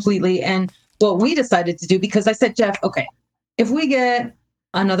things completely. And what we decided to do, because I said, Jeff, okay, if we get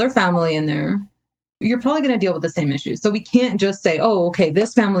another family in there, you're probably going to deal with the same issues. So we can't just say, oh, okay,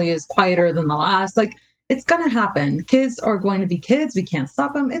 this family is quieter than the last. Like, it's going to happen. Kids are going to be kids. We can't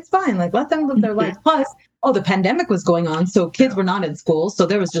stop them. It's fine. Like, let them live their life. Plus, the pandemic was going on. So kids were not in school. So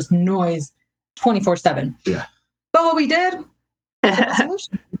there was just noise 24/7. Yeah. But what we did,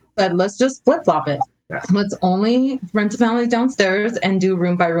 said, let's just flip flop it. Yeah. Let's only rent a family downstairs and do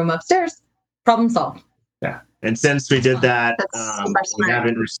room by room upstairs. Problem solved. Yeah. And since we did that, That's super we smart.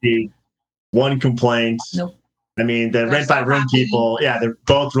 haven't received one complaint. Nope. I mean, the They're rent by so room happy. people, yeah, they're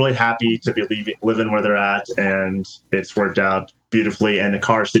both really happy to be living where they're at, and it's worked out beautifully. And the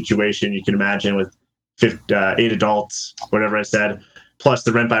car situation, you can imagine, with 8 adults, whatever I said, plus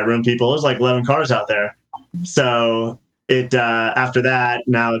the rent by room people, there's like 11 cars out there. So it after that,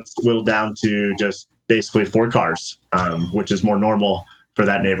 now it's whittled down to just basically 4 cars, which is more normal for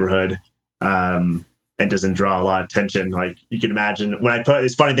that neighborhood. And doesn't draw a lot of attention. Like you can imagine when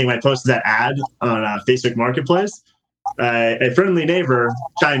it's funny thing, when I posted that ad on Facebook Marketplace, a friendly neighbor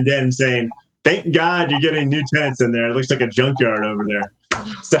chimed in saying, "Thank God you're getting new tenants in there. It looks like a junkyard over there."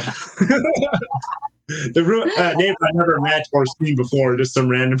 So the neighbor I never met or seen before, just some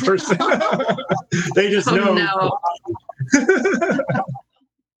random person. They just know. No.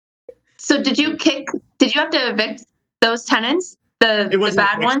 So did you have to evict those tenants? The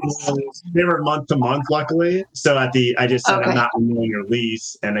bad ones? They were month to month, luckily. So I just said, Okay. I'm not renewing your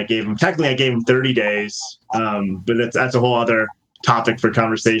lease, and I gave them 30 days. But that's a whole other topic for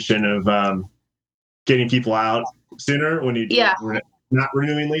conversation of getting people out sooner when you not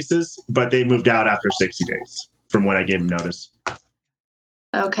renewing leases. But they moved out after 60 days from when I gave them notice.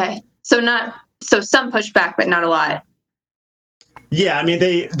 Okay. So some pushback, but not a lot. Yeah, I mean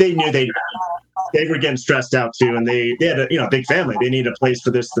they knew they were getting stressed out too, and they had a big family. They need a place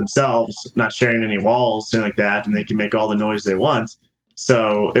for this themselves, not sharing any walls, anything like that, and they can make all the noise they want.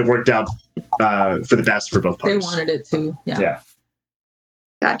 So it worked out for the best for both They parties. wanted it to. Yeah. Yeah.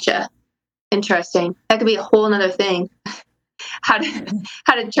 Gotcha. Interesting. That could be a whole nother thing. How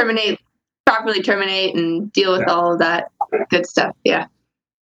to properly terminate and deal with all of that good stuff. Yeah.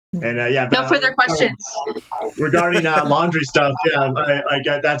 And No further questions. Regarding laundry stuff, yeah, I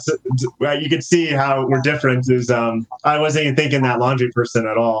got that's you can see how we're different. Is I wasn't even thinking that laundry person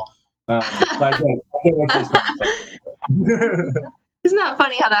at all. But I did. Isn't that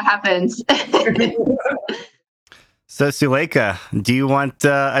funny how that happens? So, Suleika, do you want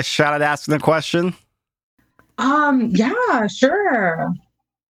a shot at asking the question? Yeah, sure.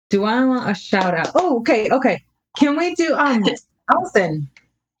 Do I want a shout out? Oh, okay. Can we do Allison?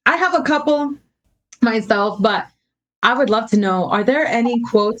 I have a couple myself, but I would love to know, are there any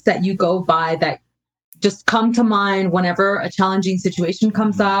quotes that you go by that just come to mind whenever a challenging situation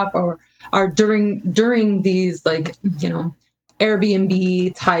comes up, or during these, like,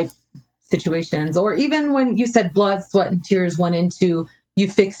 Airbnb type situations, or even when you said blood, sweat, and tears went into you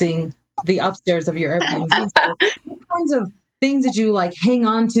fixing the upstairs of your Airbnb? So, what kinds of things that you like hang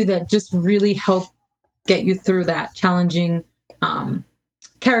on to that just really help get you through that challenging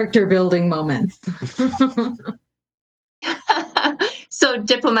character building moments? So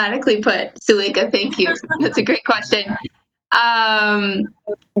diplomatically put, Suleika, thank you. That's a great question.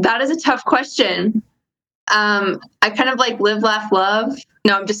 That is a tough question. I kind of like live, laugh, love.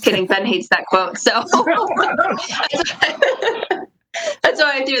 No, I'm just kidding. Ben hates that quote. So that's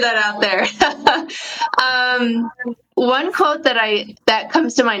why I threw that out there. One quote that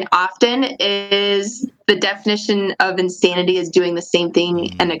comes to mind often is the definition of insanity is doing the same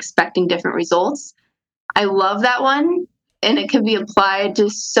thing and expecting different results. I love that one, and it can be applied to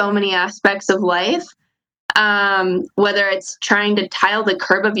so many aspects of life. Whether it's trying to tile the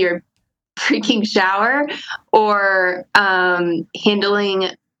curb of your freaking shower or handling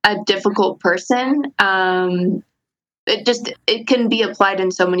a difficult person. It can be applied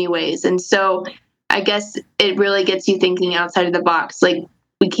in so many ways. And so I guess it really gets you thinking outside of the box. Like,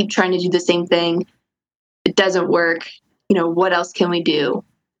 we keep trying to do the same thing. It doesn't work. What else can we do?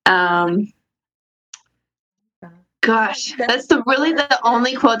 Gosh, that's the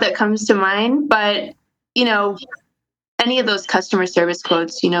only quote that comes to mind. But, any of those customer service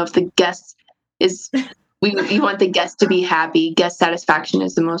quotes, if the guest is, we want the guest to be happy. Guest satisfaction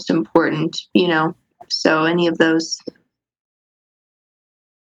is the most important, so any of those.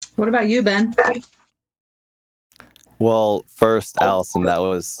 What about you, Ben? Well, first, Allison, that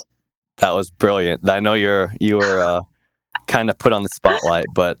was brilliant. I know you were kind of put on the spotlight,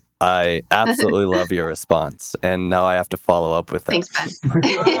 but I absolutely love your response. And now I have to follow up with that. Thanks, Ben.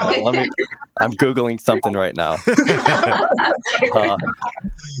 I'm Googling something right now.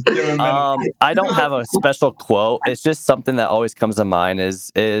 I don't have a special quote. It's just something that always comes to mind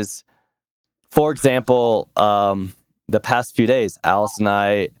is for example, the past few days, Alice and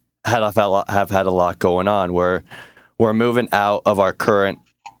I have had a lot going on. We're moving out of our current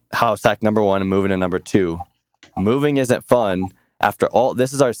house hack number 1 and moving to number 2. Moving isn't fun.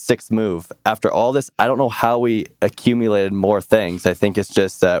 this is our 6th move. After all this, I don't know how we accumulated more things. I think it's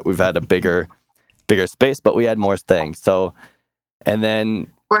just that we've had a bigger space, but we had more things. So, and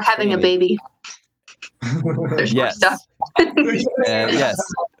then we're having a baby. There's more stuff. And yes,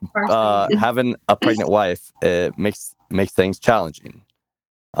 having a pregnant wife, it makes things challenging.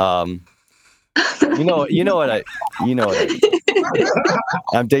 You know what I mean.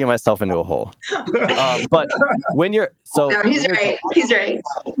 I'm digging myself into a hole. But when you're he's right.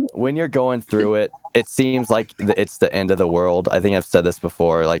 When you're going through it, it seems like it's the end of the world. I think I've said this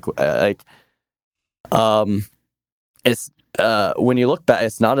before. It's when you look back,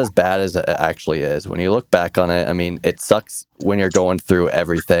 it's not as bad as it actually is. When you look back on it, I mean, it sucks when you're going through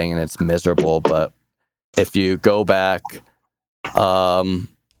everything and it's miserable. But if you go back,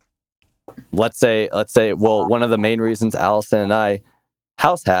 let's say, well, one of the main reasons Allison and I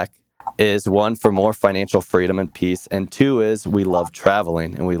house hack is 1, for more financial freedom and peace, and 2 is we love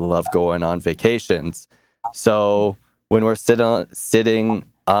traveling and we love going on vacations. So when we're sitting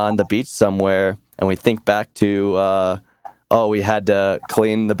on the beach somewhere and we think back to, we had to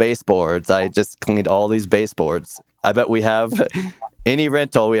clean the baseboards. I just cleaned all these baseboards. I bet we have any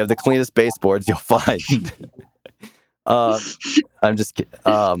rental, we have the cleanest baseboards you'll find. I'm just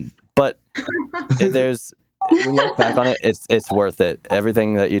kidding. But when you look back on it, it's worth it.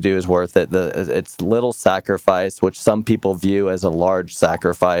 Everything that you do is worth it. It's little sacrifice, which some people view as a large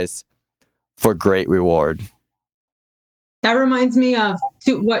sacrifice, for great reward. That reminds me of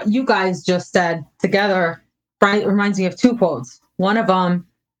what you guys just said together. It reminds me of 2 quotes. One of them,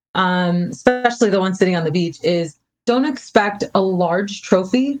 especially the one sitting on the beach, is don't expect a large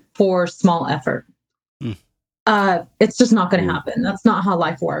trophy for small effort. It's just not going to happen. That's not how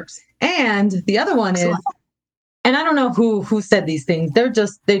life works. And the other one is, and I don't know who said these things. They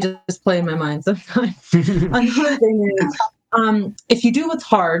just play in my mind sometimes. Another thing is, if you do what's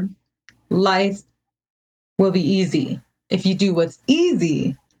hard, life will be easy. If you do what's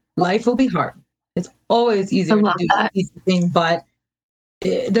easy, life will be hard. It's always easier to do the easy thing, but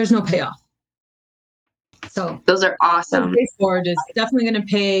there's no payoff. So those are awesome. Forward is definitely going to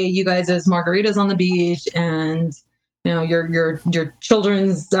pay you guys as margaritas on the beach, and your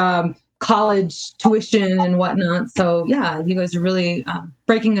children's college tuition and whatnot. So yeah, you guys are really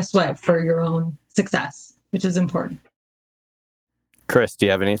breaking a sweat for your own success, which is important. Chris, do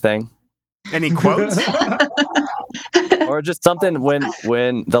you have anything? Any quotes? Or just something when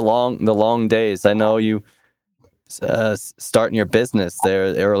the long days. I know you starting your business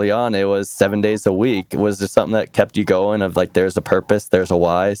there early on, it was 7 days a week. Was there something that kept you going, of like, there's a purpose, there's a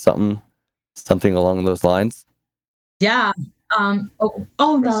why, something along those lines? Yeah. No,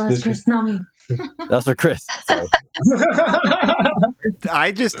 that's Chris, not me. That's for Chris.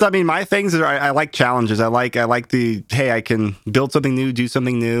 My things are, I like challenges. I like the, hey, I can build something new, do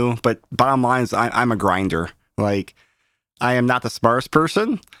something new. But bottom line is I'm a grinder. Like, I am not the smartest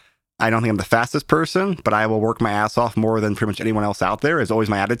person. I don't think I'm the fastest person, but I will work my ass off more than pretty much anyone else out there, is always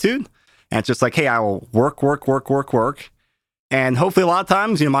my attitude. And it's just like, hey, I will work. And hopefully a lot of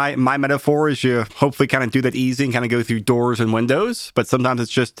times, my metaphor is you hopefully kind of do that easy and kind of go through doors and windows. But sometimes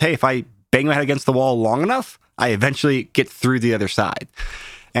it's just, hey, if I bang my head against the wall long enough, I eventually get through the other side.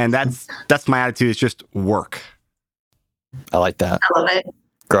 And that's my attitude, is just work. I like that. I love it.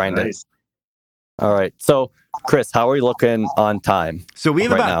 Grind it. All right. So, Chris, how are we looking on time? So we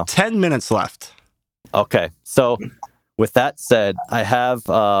have about 10 minutes left. Okay. So with that said, I have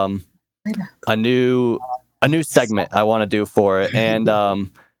a new segment I want to do for it. And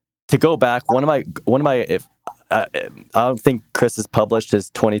to go back, one of my I don't think Chris has published his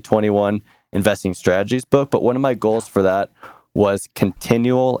 2021 investing strategies book, but one of my goals for that was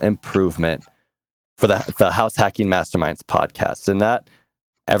continual improvement for the House Hacking Masterminds podcast. And that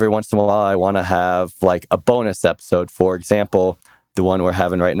every once in a while, I want to have like a bonus episode. For example, the one we're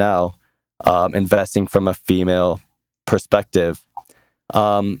having right now, investing from a female perspective.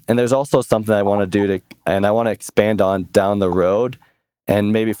 And there's also something I want to do and I want to expand on down the road.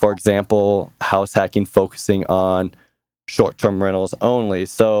 And maybe, for example, house hacking focusing on short-term rentals only.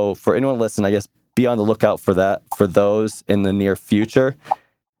 So for anyone listening, I guess be on the lookout for that, for those in the near future.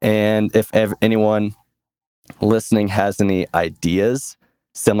 And if anyone listening has any ideas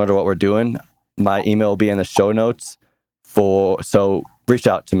similar to what we're doing, my email will be in the show notes. So reach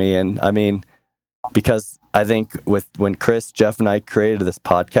out to me. And I mean, because I think when Chris, Jeff, and I created this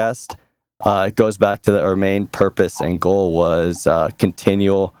podcast, it goes back to our main purpose and goal was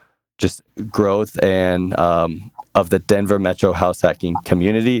continual just growth and of the Denver Metro house hacking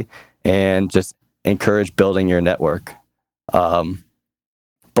community, and just encourage building your network.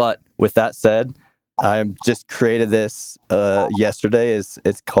 But with that said, I just created this yesterday.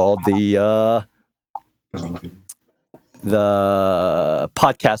 It's called the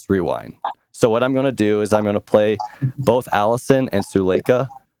podcast rewind. So what I'm going to do is I'm going to play both Allison and Suleika.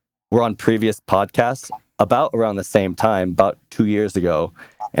 We're on previous podcasts about around the same time, about 2 years ago,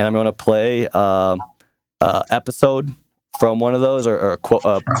 and I'm going to play episode from one of those or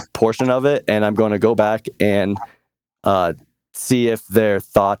a portion of it, and I'm going to go back and see if their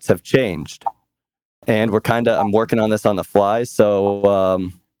thoughts have changed. And I'm working on this on the fly, so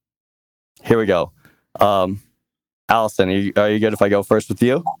here we go. Allison, are you good if I go first with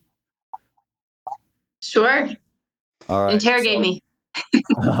you? Sure. All right. Interrogate me.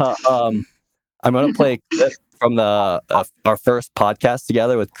 I'm going to play a clip from our first podcast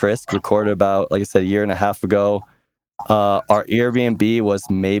together with Chris, recorded about, like I said, a year and a half ago. Our Airbnb was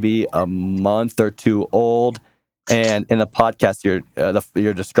maybe a month or two old, and in the podcast,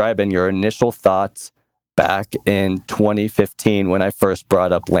 you're describing your initial thoughts back in 2015 when I first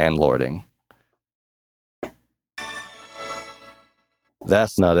brought up landlording.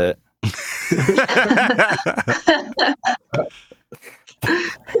 That's not it.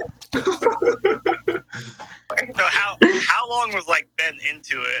 So how long was Ben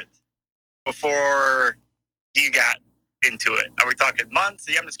into it before you got into it? Are we talking months?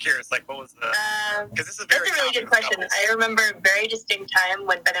 Yeah, I'm just curious. What was the? Because this is That's a really good question. Couples. I remember a very distinct time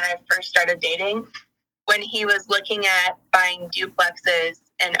when Ben and I first started dating, when he was looking at buying duplexes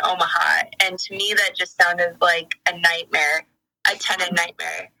in Omaha, and to me that just sounded like a nightmare, a tenant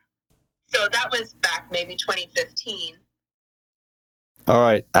nightmare. So that was back maybe 2015. All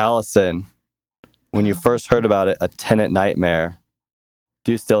right, Allison, when you first heard about it, a tenant nightmare,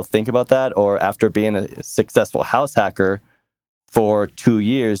 do you still think about that? Or after being a successful house hacker for 2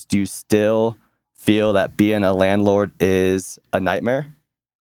 years, do you still feel that being a landlord is a nightmare?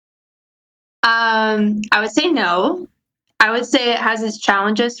 I would say no. I would say it has its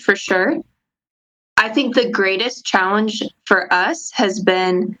challenges for sure. I think the greatest challenge for us has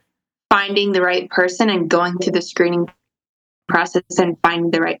been finding the right person and going through the screening process and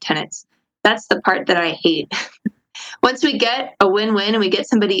finding the right tenants. That's the part that I hate. Once we get a win-win and we get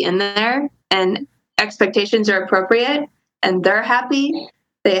somebody in there and expectations are appropriate and they're happy,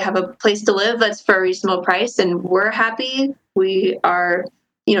 they have a place to live that's for a reasonable price, and we're happy, we are,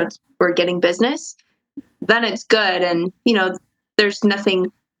 we're getting business, then it's good. And, there's nothing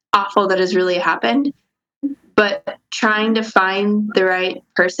awful that has really happened. But trying to find the right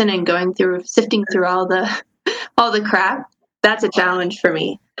person and sifting through all the crap, that's a challenge for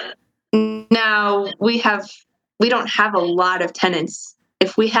me. Now we don't have a lot of tenants.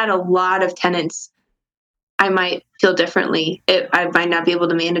 If we had a lot of tenants, I might feel differently. I might not be able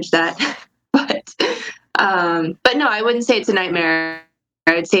to manage that. but no, I wouldn't say it's a nightmare.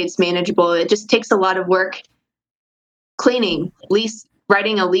 I would say it's manageable. It just takes a lot of work. Cleaning,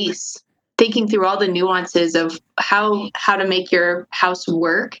 writing a lease, thinking through all the nuances of how to make your house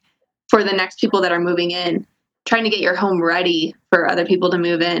work for the next people that are moving in, trying to get your home ready for other people to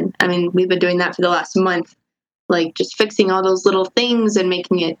move in. I mean, we've been doing that for the last month, just fixing all those little things and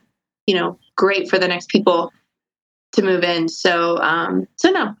making it, great for the next people to move in. So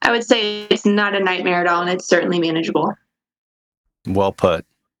no, I would say it's not a nightmare at all, and it's certainly manageable. Well put.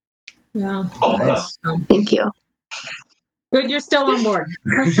 Yeah. Nice. Thank you. Good, you're still on board.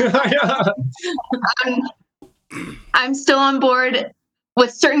 I'm still on board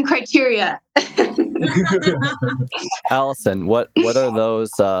with certain criteria. Allison, what are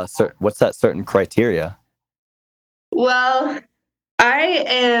those? What's that certain criteria? Well,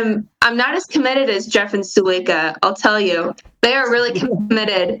 I'm not as committed as Jeff and Suleika. I'll tell you, they are really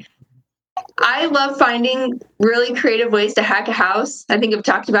committed. I love finding really creative ways to hack a house. I think I've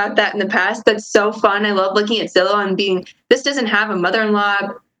talked about that in the past. That's so fun. I love looking at Zillow and this doesn't have a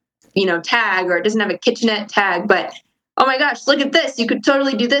mother-in-law, tag, or it doesn't have a kitchenette tag, but oh my gosh, look at this. You could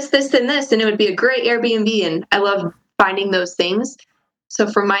totally do this, this, and this, and it would be a great Airbnb. And I love finding those things. So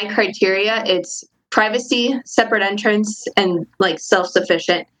for my criteria, it's privacy, separate entrance, and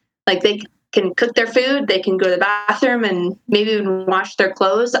self-sufficient. They can cook their food, they can go to the bathroom and maybe even wash their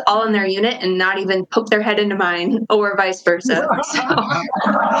clothes all in their unit and not even poke their head into mine, or vice versa.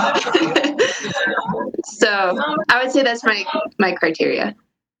 So I would say that's my criteria.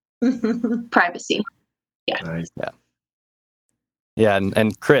 Privacy. Yeah. Nice. Yeah,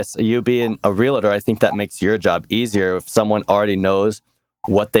 and Chris, you being a realtor, I think that makes your job easier if someone already knows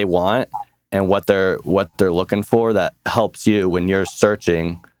what they want and what they're looking for. That helps you when you're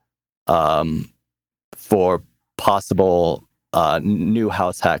searching for possible new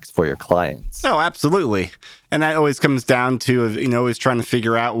house hacks for your clients. Oh, absolutely. And that always comes down to, always trying to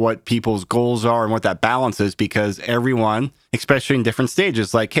figure out what people's goals are and what that balance is, because everyone, especially in different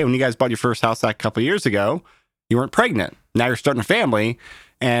stages, like, hey, when you guys bought your first house hack a couple of years ago, you weren't pregnant. Now you're starting a family,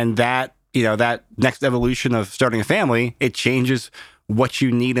 and that next evolution of starting a family, it changes what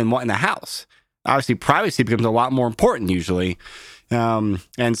you need and what in the house. Obviously, privacy becomes a lot more important usually. And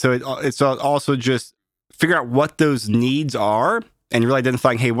so it's also just figure out what those needs are and really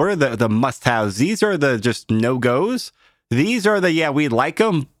identifying, hey, what are the must-haves? These are the just no-goes. These are the, we like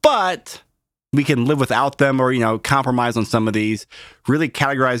them, but we can live without them, or, compromise on some of these. Really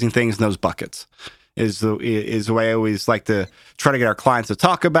categorizing things in those buckets is the way I always like to try to get our clients to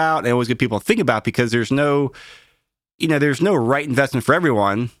talk about and always get people to think about, because there's no right investment for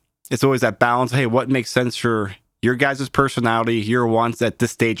everyone. It's always that balance. Hey, what makes sense for your guys' personality, your wants at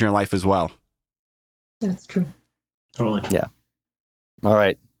this stage in your life as well. That's true. Totally. Yeah. All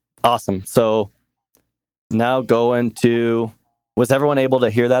right. Awesome. So now going to, was everyone able to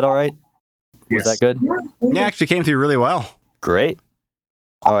hear that all right? Yes. Was that good? Yeah, actually came through really well. Great.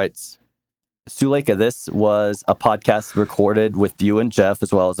 All right. Suleika, this was a podcast recorded with you and Jeff,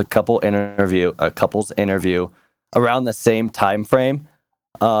 as well as a couple's interview around the same time frame.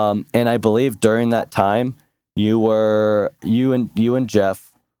 And I believe during that time, you and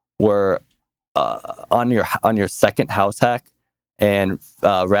Jeff were on your second house hack and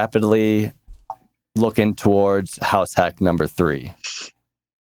rapidly looking towards house hack number 3.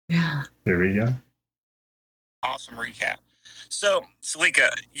 Yeah. There we go. Awesome recap. So, Suleika,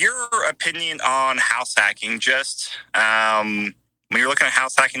 your opinion on house hacking, just when you're looking at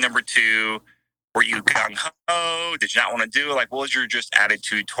house hacking number 2, were you gung-ho? Did you not want to do it? Like, what was your just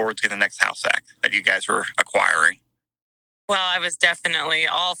attitude towards getting the next house hack that you guys were acquiring? Well, I was definitely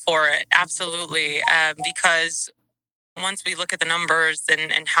all for it. Absolutely. Because once we look at the numbers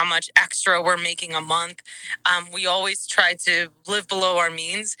and how much extra we're making a month, we always try to live below our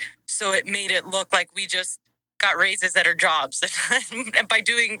means. So it made it look like we just got raises at our jobs and by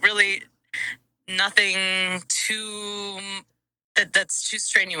doing really nothing that's too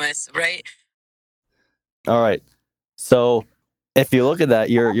strenuous, right? All right. So if you look at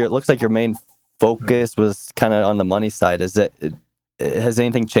that, it looks like your main focus was kind of on the money side. Has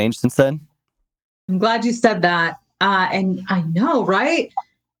anything changed since then? I'm glad you said that. And I know, right?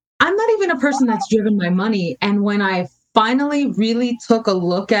 I'm not even a person that's driven by money. And when I finally really took a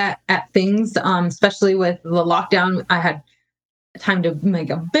look at things, especially with the lockdown, I had time to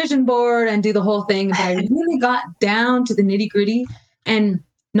make a vision board and do the whole thing. But I really got down to the nitty gritty. And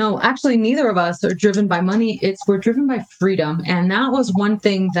no, actually, neither of us are driven by money. We're driven by freedom. And that was one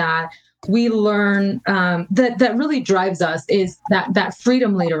thing that we learn that really drives us, is that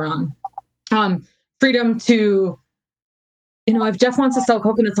freedom later on. Freedom to, if Jeff wants to sell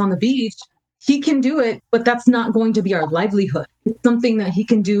coconuts on the beach, he can do it, but that's not going to be our livelihood. It's something that he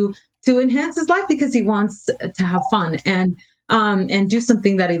can do to enhance his life because he wants to have fun and do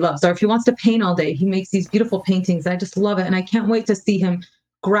something that he loves. Or if he wants to paint all day, he makes these beautiful paintings. I just love it. And I can't wait to see him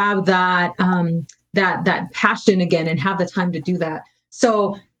grab that passion again and have the time to do that.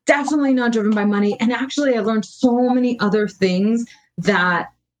 So definitely not driven by money. And actually, I learned so many other things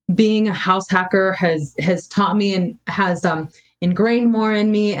that being a house hacker has taught me and has ingrained more in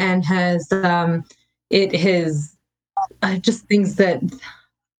me, and has just things that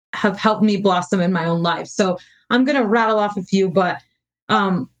have helped me blossom in my own life. So I'm going to rattle off a few, but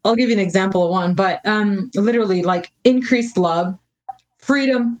I'll give you an example of one. But literally, like, increased love,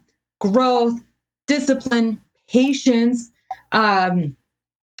 freedom, growth, discipline, patience,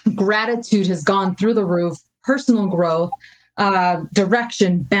 gratitude has gone through the roof, personal growth,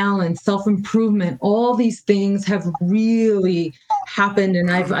 direction, balance, self-improvement. All these things have really happened, and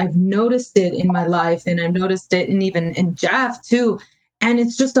I've noticed it in my life, and I've noticed it even in Jeff too. And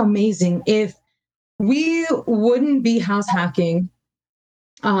it's just amazing. If we wouldn't be house hacking,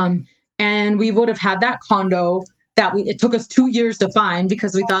 and we would have had that condo that it took us 2 years to find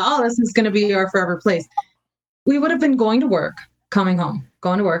because we thought, oh, this is going to be our forever place, we would have been going to work, coming home,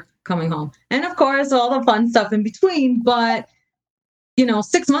 going to work, coming home. And of course, all the fun stuff in between. But,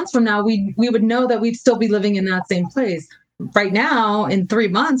 6 months from now, we would know that we'd still be living in that same place. Right now, in 3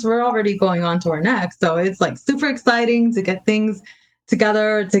 months, we're already going on to our next. So it's like super exciting to get things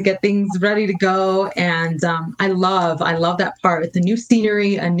together, to get things ready to go. And I love that part. It's a new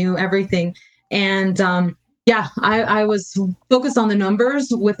scenery, a new everything. And I was focused on the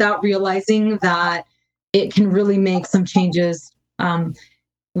numbers without realizing that it can really make some changes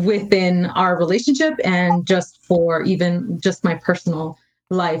within our relationship and just for even just my personal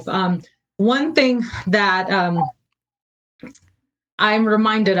life. One thing that I'm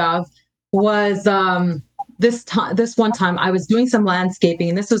reminded of was this one time I was doing some landscaping,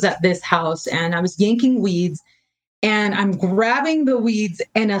 and this was at this house, and I was yanking weeds, and I'm grabbing the weeds,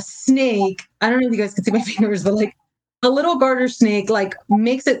 and a snake, I don't know if you guys can see my fingers, but like a little garter snake like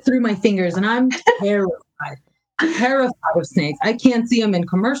makes it through my fingers, and I'm terrified of snakes. I can't see them in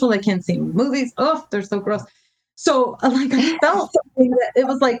commercials. I can't see them in movies. Oh, they're so gross. So like I felt something that it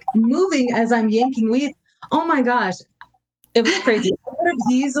was like moving as I'm yanking weeds. Oh my gosh. It was crazy. I could have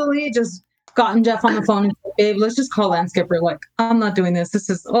easily just gotten Jeff on the phone and said, babe, let's just call landscaper. Like, I'm not doing this. This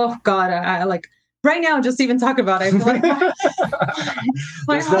is, oh God, I like right now, just even talk about it. I feel like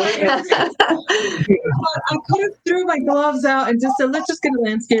I could have threw my gloves out and just said, let's just get a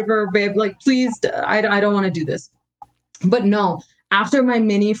landscaper, babe. Like, please, I don't want to do this. But no, after my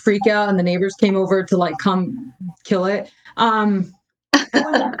mini freak out and the neighbors came over to like come kill it, and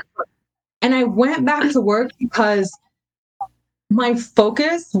I went back to work because my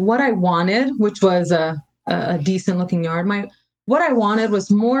focus, what I wanted, which was a decent looking yard, what I wanted was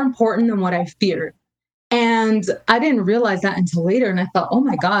more important than what I feared. And I didn't realize that until later. And I thought, oh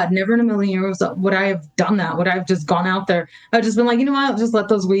my God, never in a million years would I have done that. Would I have just gone out there? I've just been like, you know what? I'll just let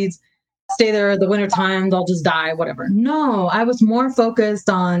those weeds stay there the winter time. They'll just die, whatever. No, I was more focused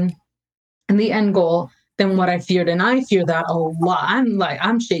on the end goal than what I feared. And I fear that a lot.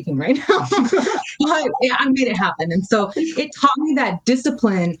 I'm shaking right now. But I made it happen. And so it taught me that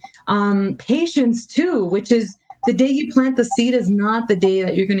discipline, patience too, which is the day you plant the seed is not the day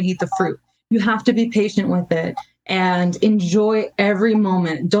that you're going to eat the fruit. You have to be patient with it and enjoy every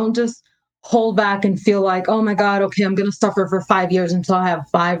moment. Don't just hold back and feel like, oh my God, okay, I'm going to suffer for 5 years until I have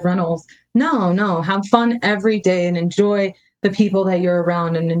 5 rentals. No, have fun every day and enjoy the people that you're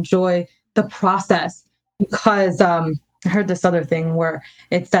around and enjoy the process. Because I heard this other thing where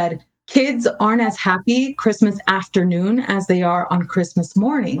it said, kids aren't as happy Christmas afternoon as they are on Christmas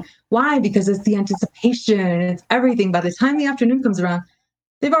morning. Why? Because it's the anticipation, it's everything. By the time the afternoon comes around,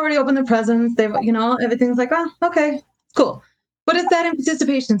 they've already opened their presents. They've, everything's like, oh, okay, cool. But it's that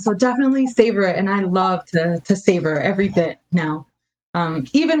anticipation. So definitely savor it. And I love to savor every bit now,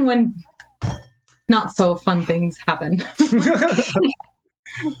 even when not so fun things happen.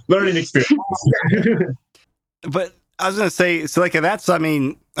 Learning experience. But I was going to say, so like that's,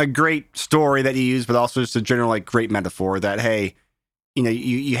 a great story that you use, but also just a general, like, great metaphor that, hey,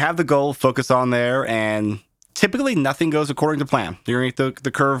 you have the goal, focus on there, and typically nothing goes according to plan. You're going to get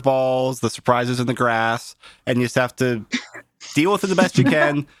the curveballs, the surprises in the grass, and you just have to deal with it the best you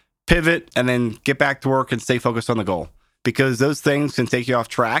can, pivot, and then get back to work and stay focused on the goal. Because those things can take you off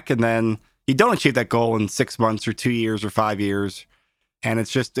track, and then you don't achieve that goal in 6 months or 2 years or 5 years. And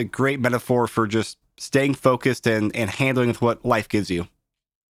it's just a great metaphor for just staying focused and handling with what life gives you.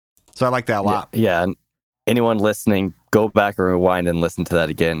 So I like that a lot. Yeah. And anyone listening, go back and rewind and listen to that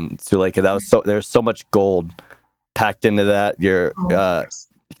again. So like there's so much gold packed into that.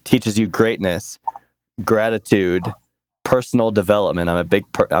 Teaches you greatness, gratitude, personal development.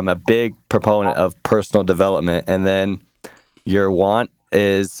 I'm a big proponent of personal development. And then your want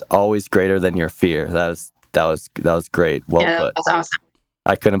is always greater than your fear. That was great. Well put. That's awesome.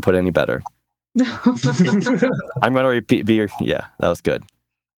 I couldn't put any better. I'm going to repeat. That was good.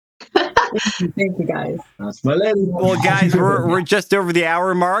 Thank you, guys. That's my lady. Well, guys, we're just over the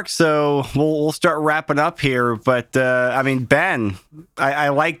hour mark, so we'll start wrapping up here. But Ben, I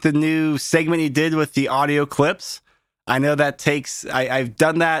like the new segment you did with the audio clips. I know that takes. I've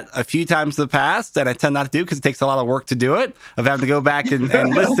done that a few times in the past, and I tend not to do because it takes a lot of work to do it. Of having to go back and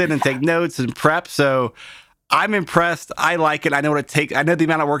listen and take notes and prep. So I'm impressed. I like it. I know what it takes. I know the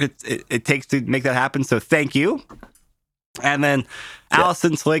amount of work it takes to make that happen. So thank you. And then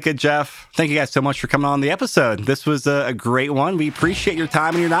Allison, Suleika, Jeff, thank you guys so much for coming on the episode. This was a great one. We appreciate your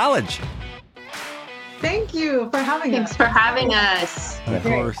time and your knowledge. Thank you for having us. Thanks for having us. Of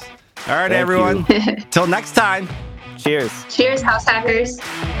course. All right, everyone. Till next time. Cheers. Cheers, house hackers.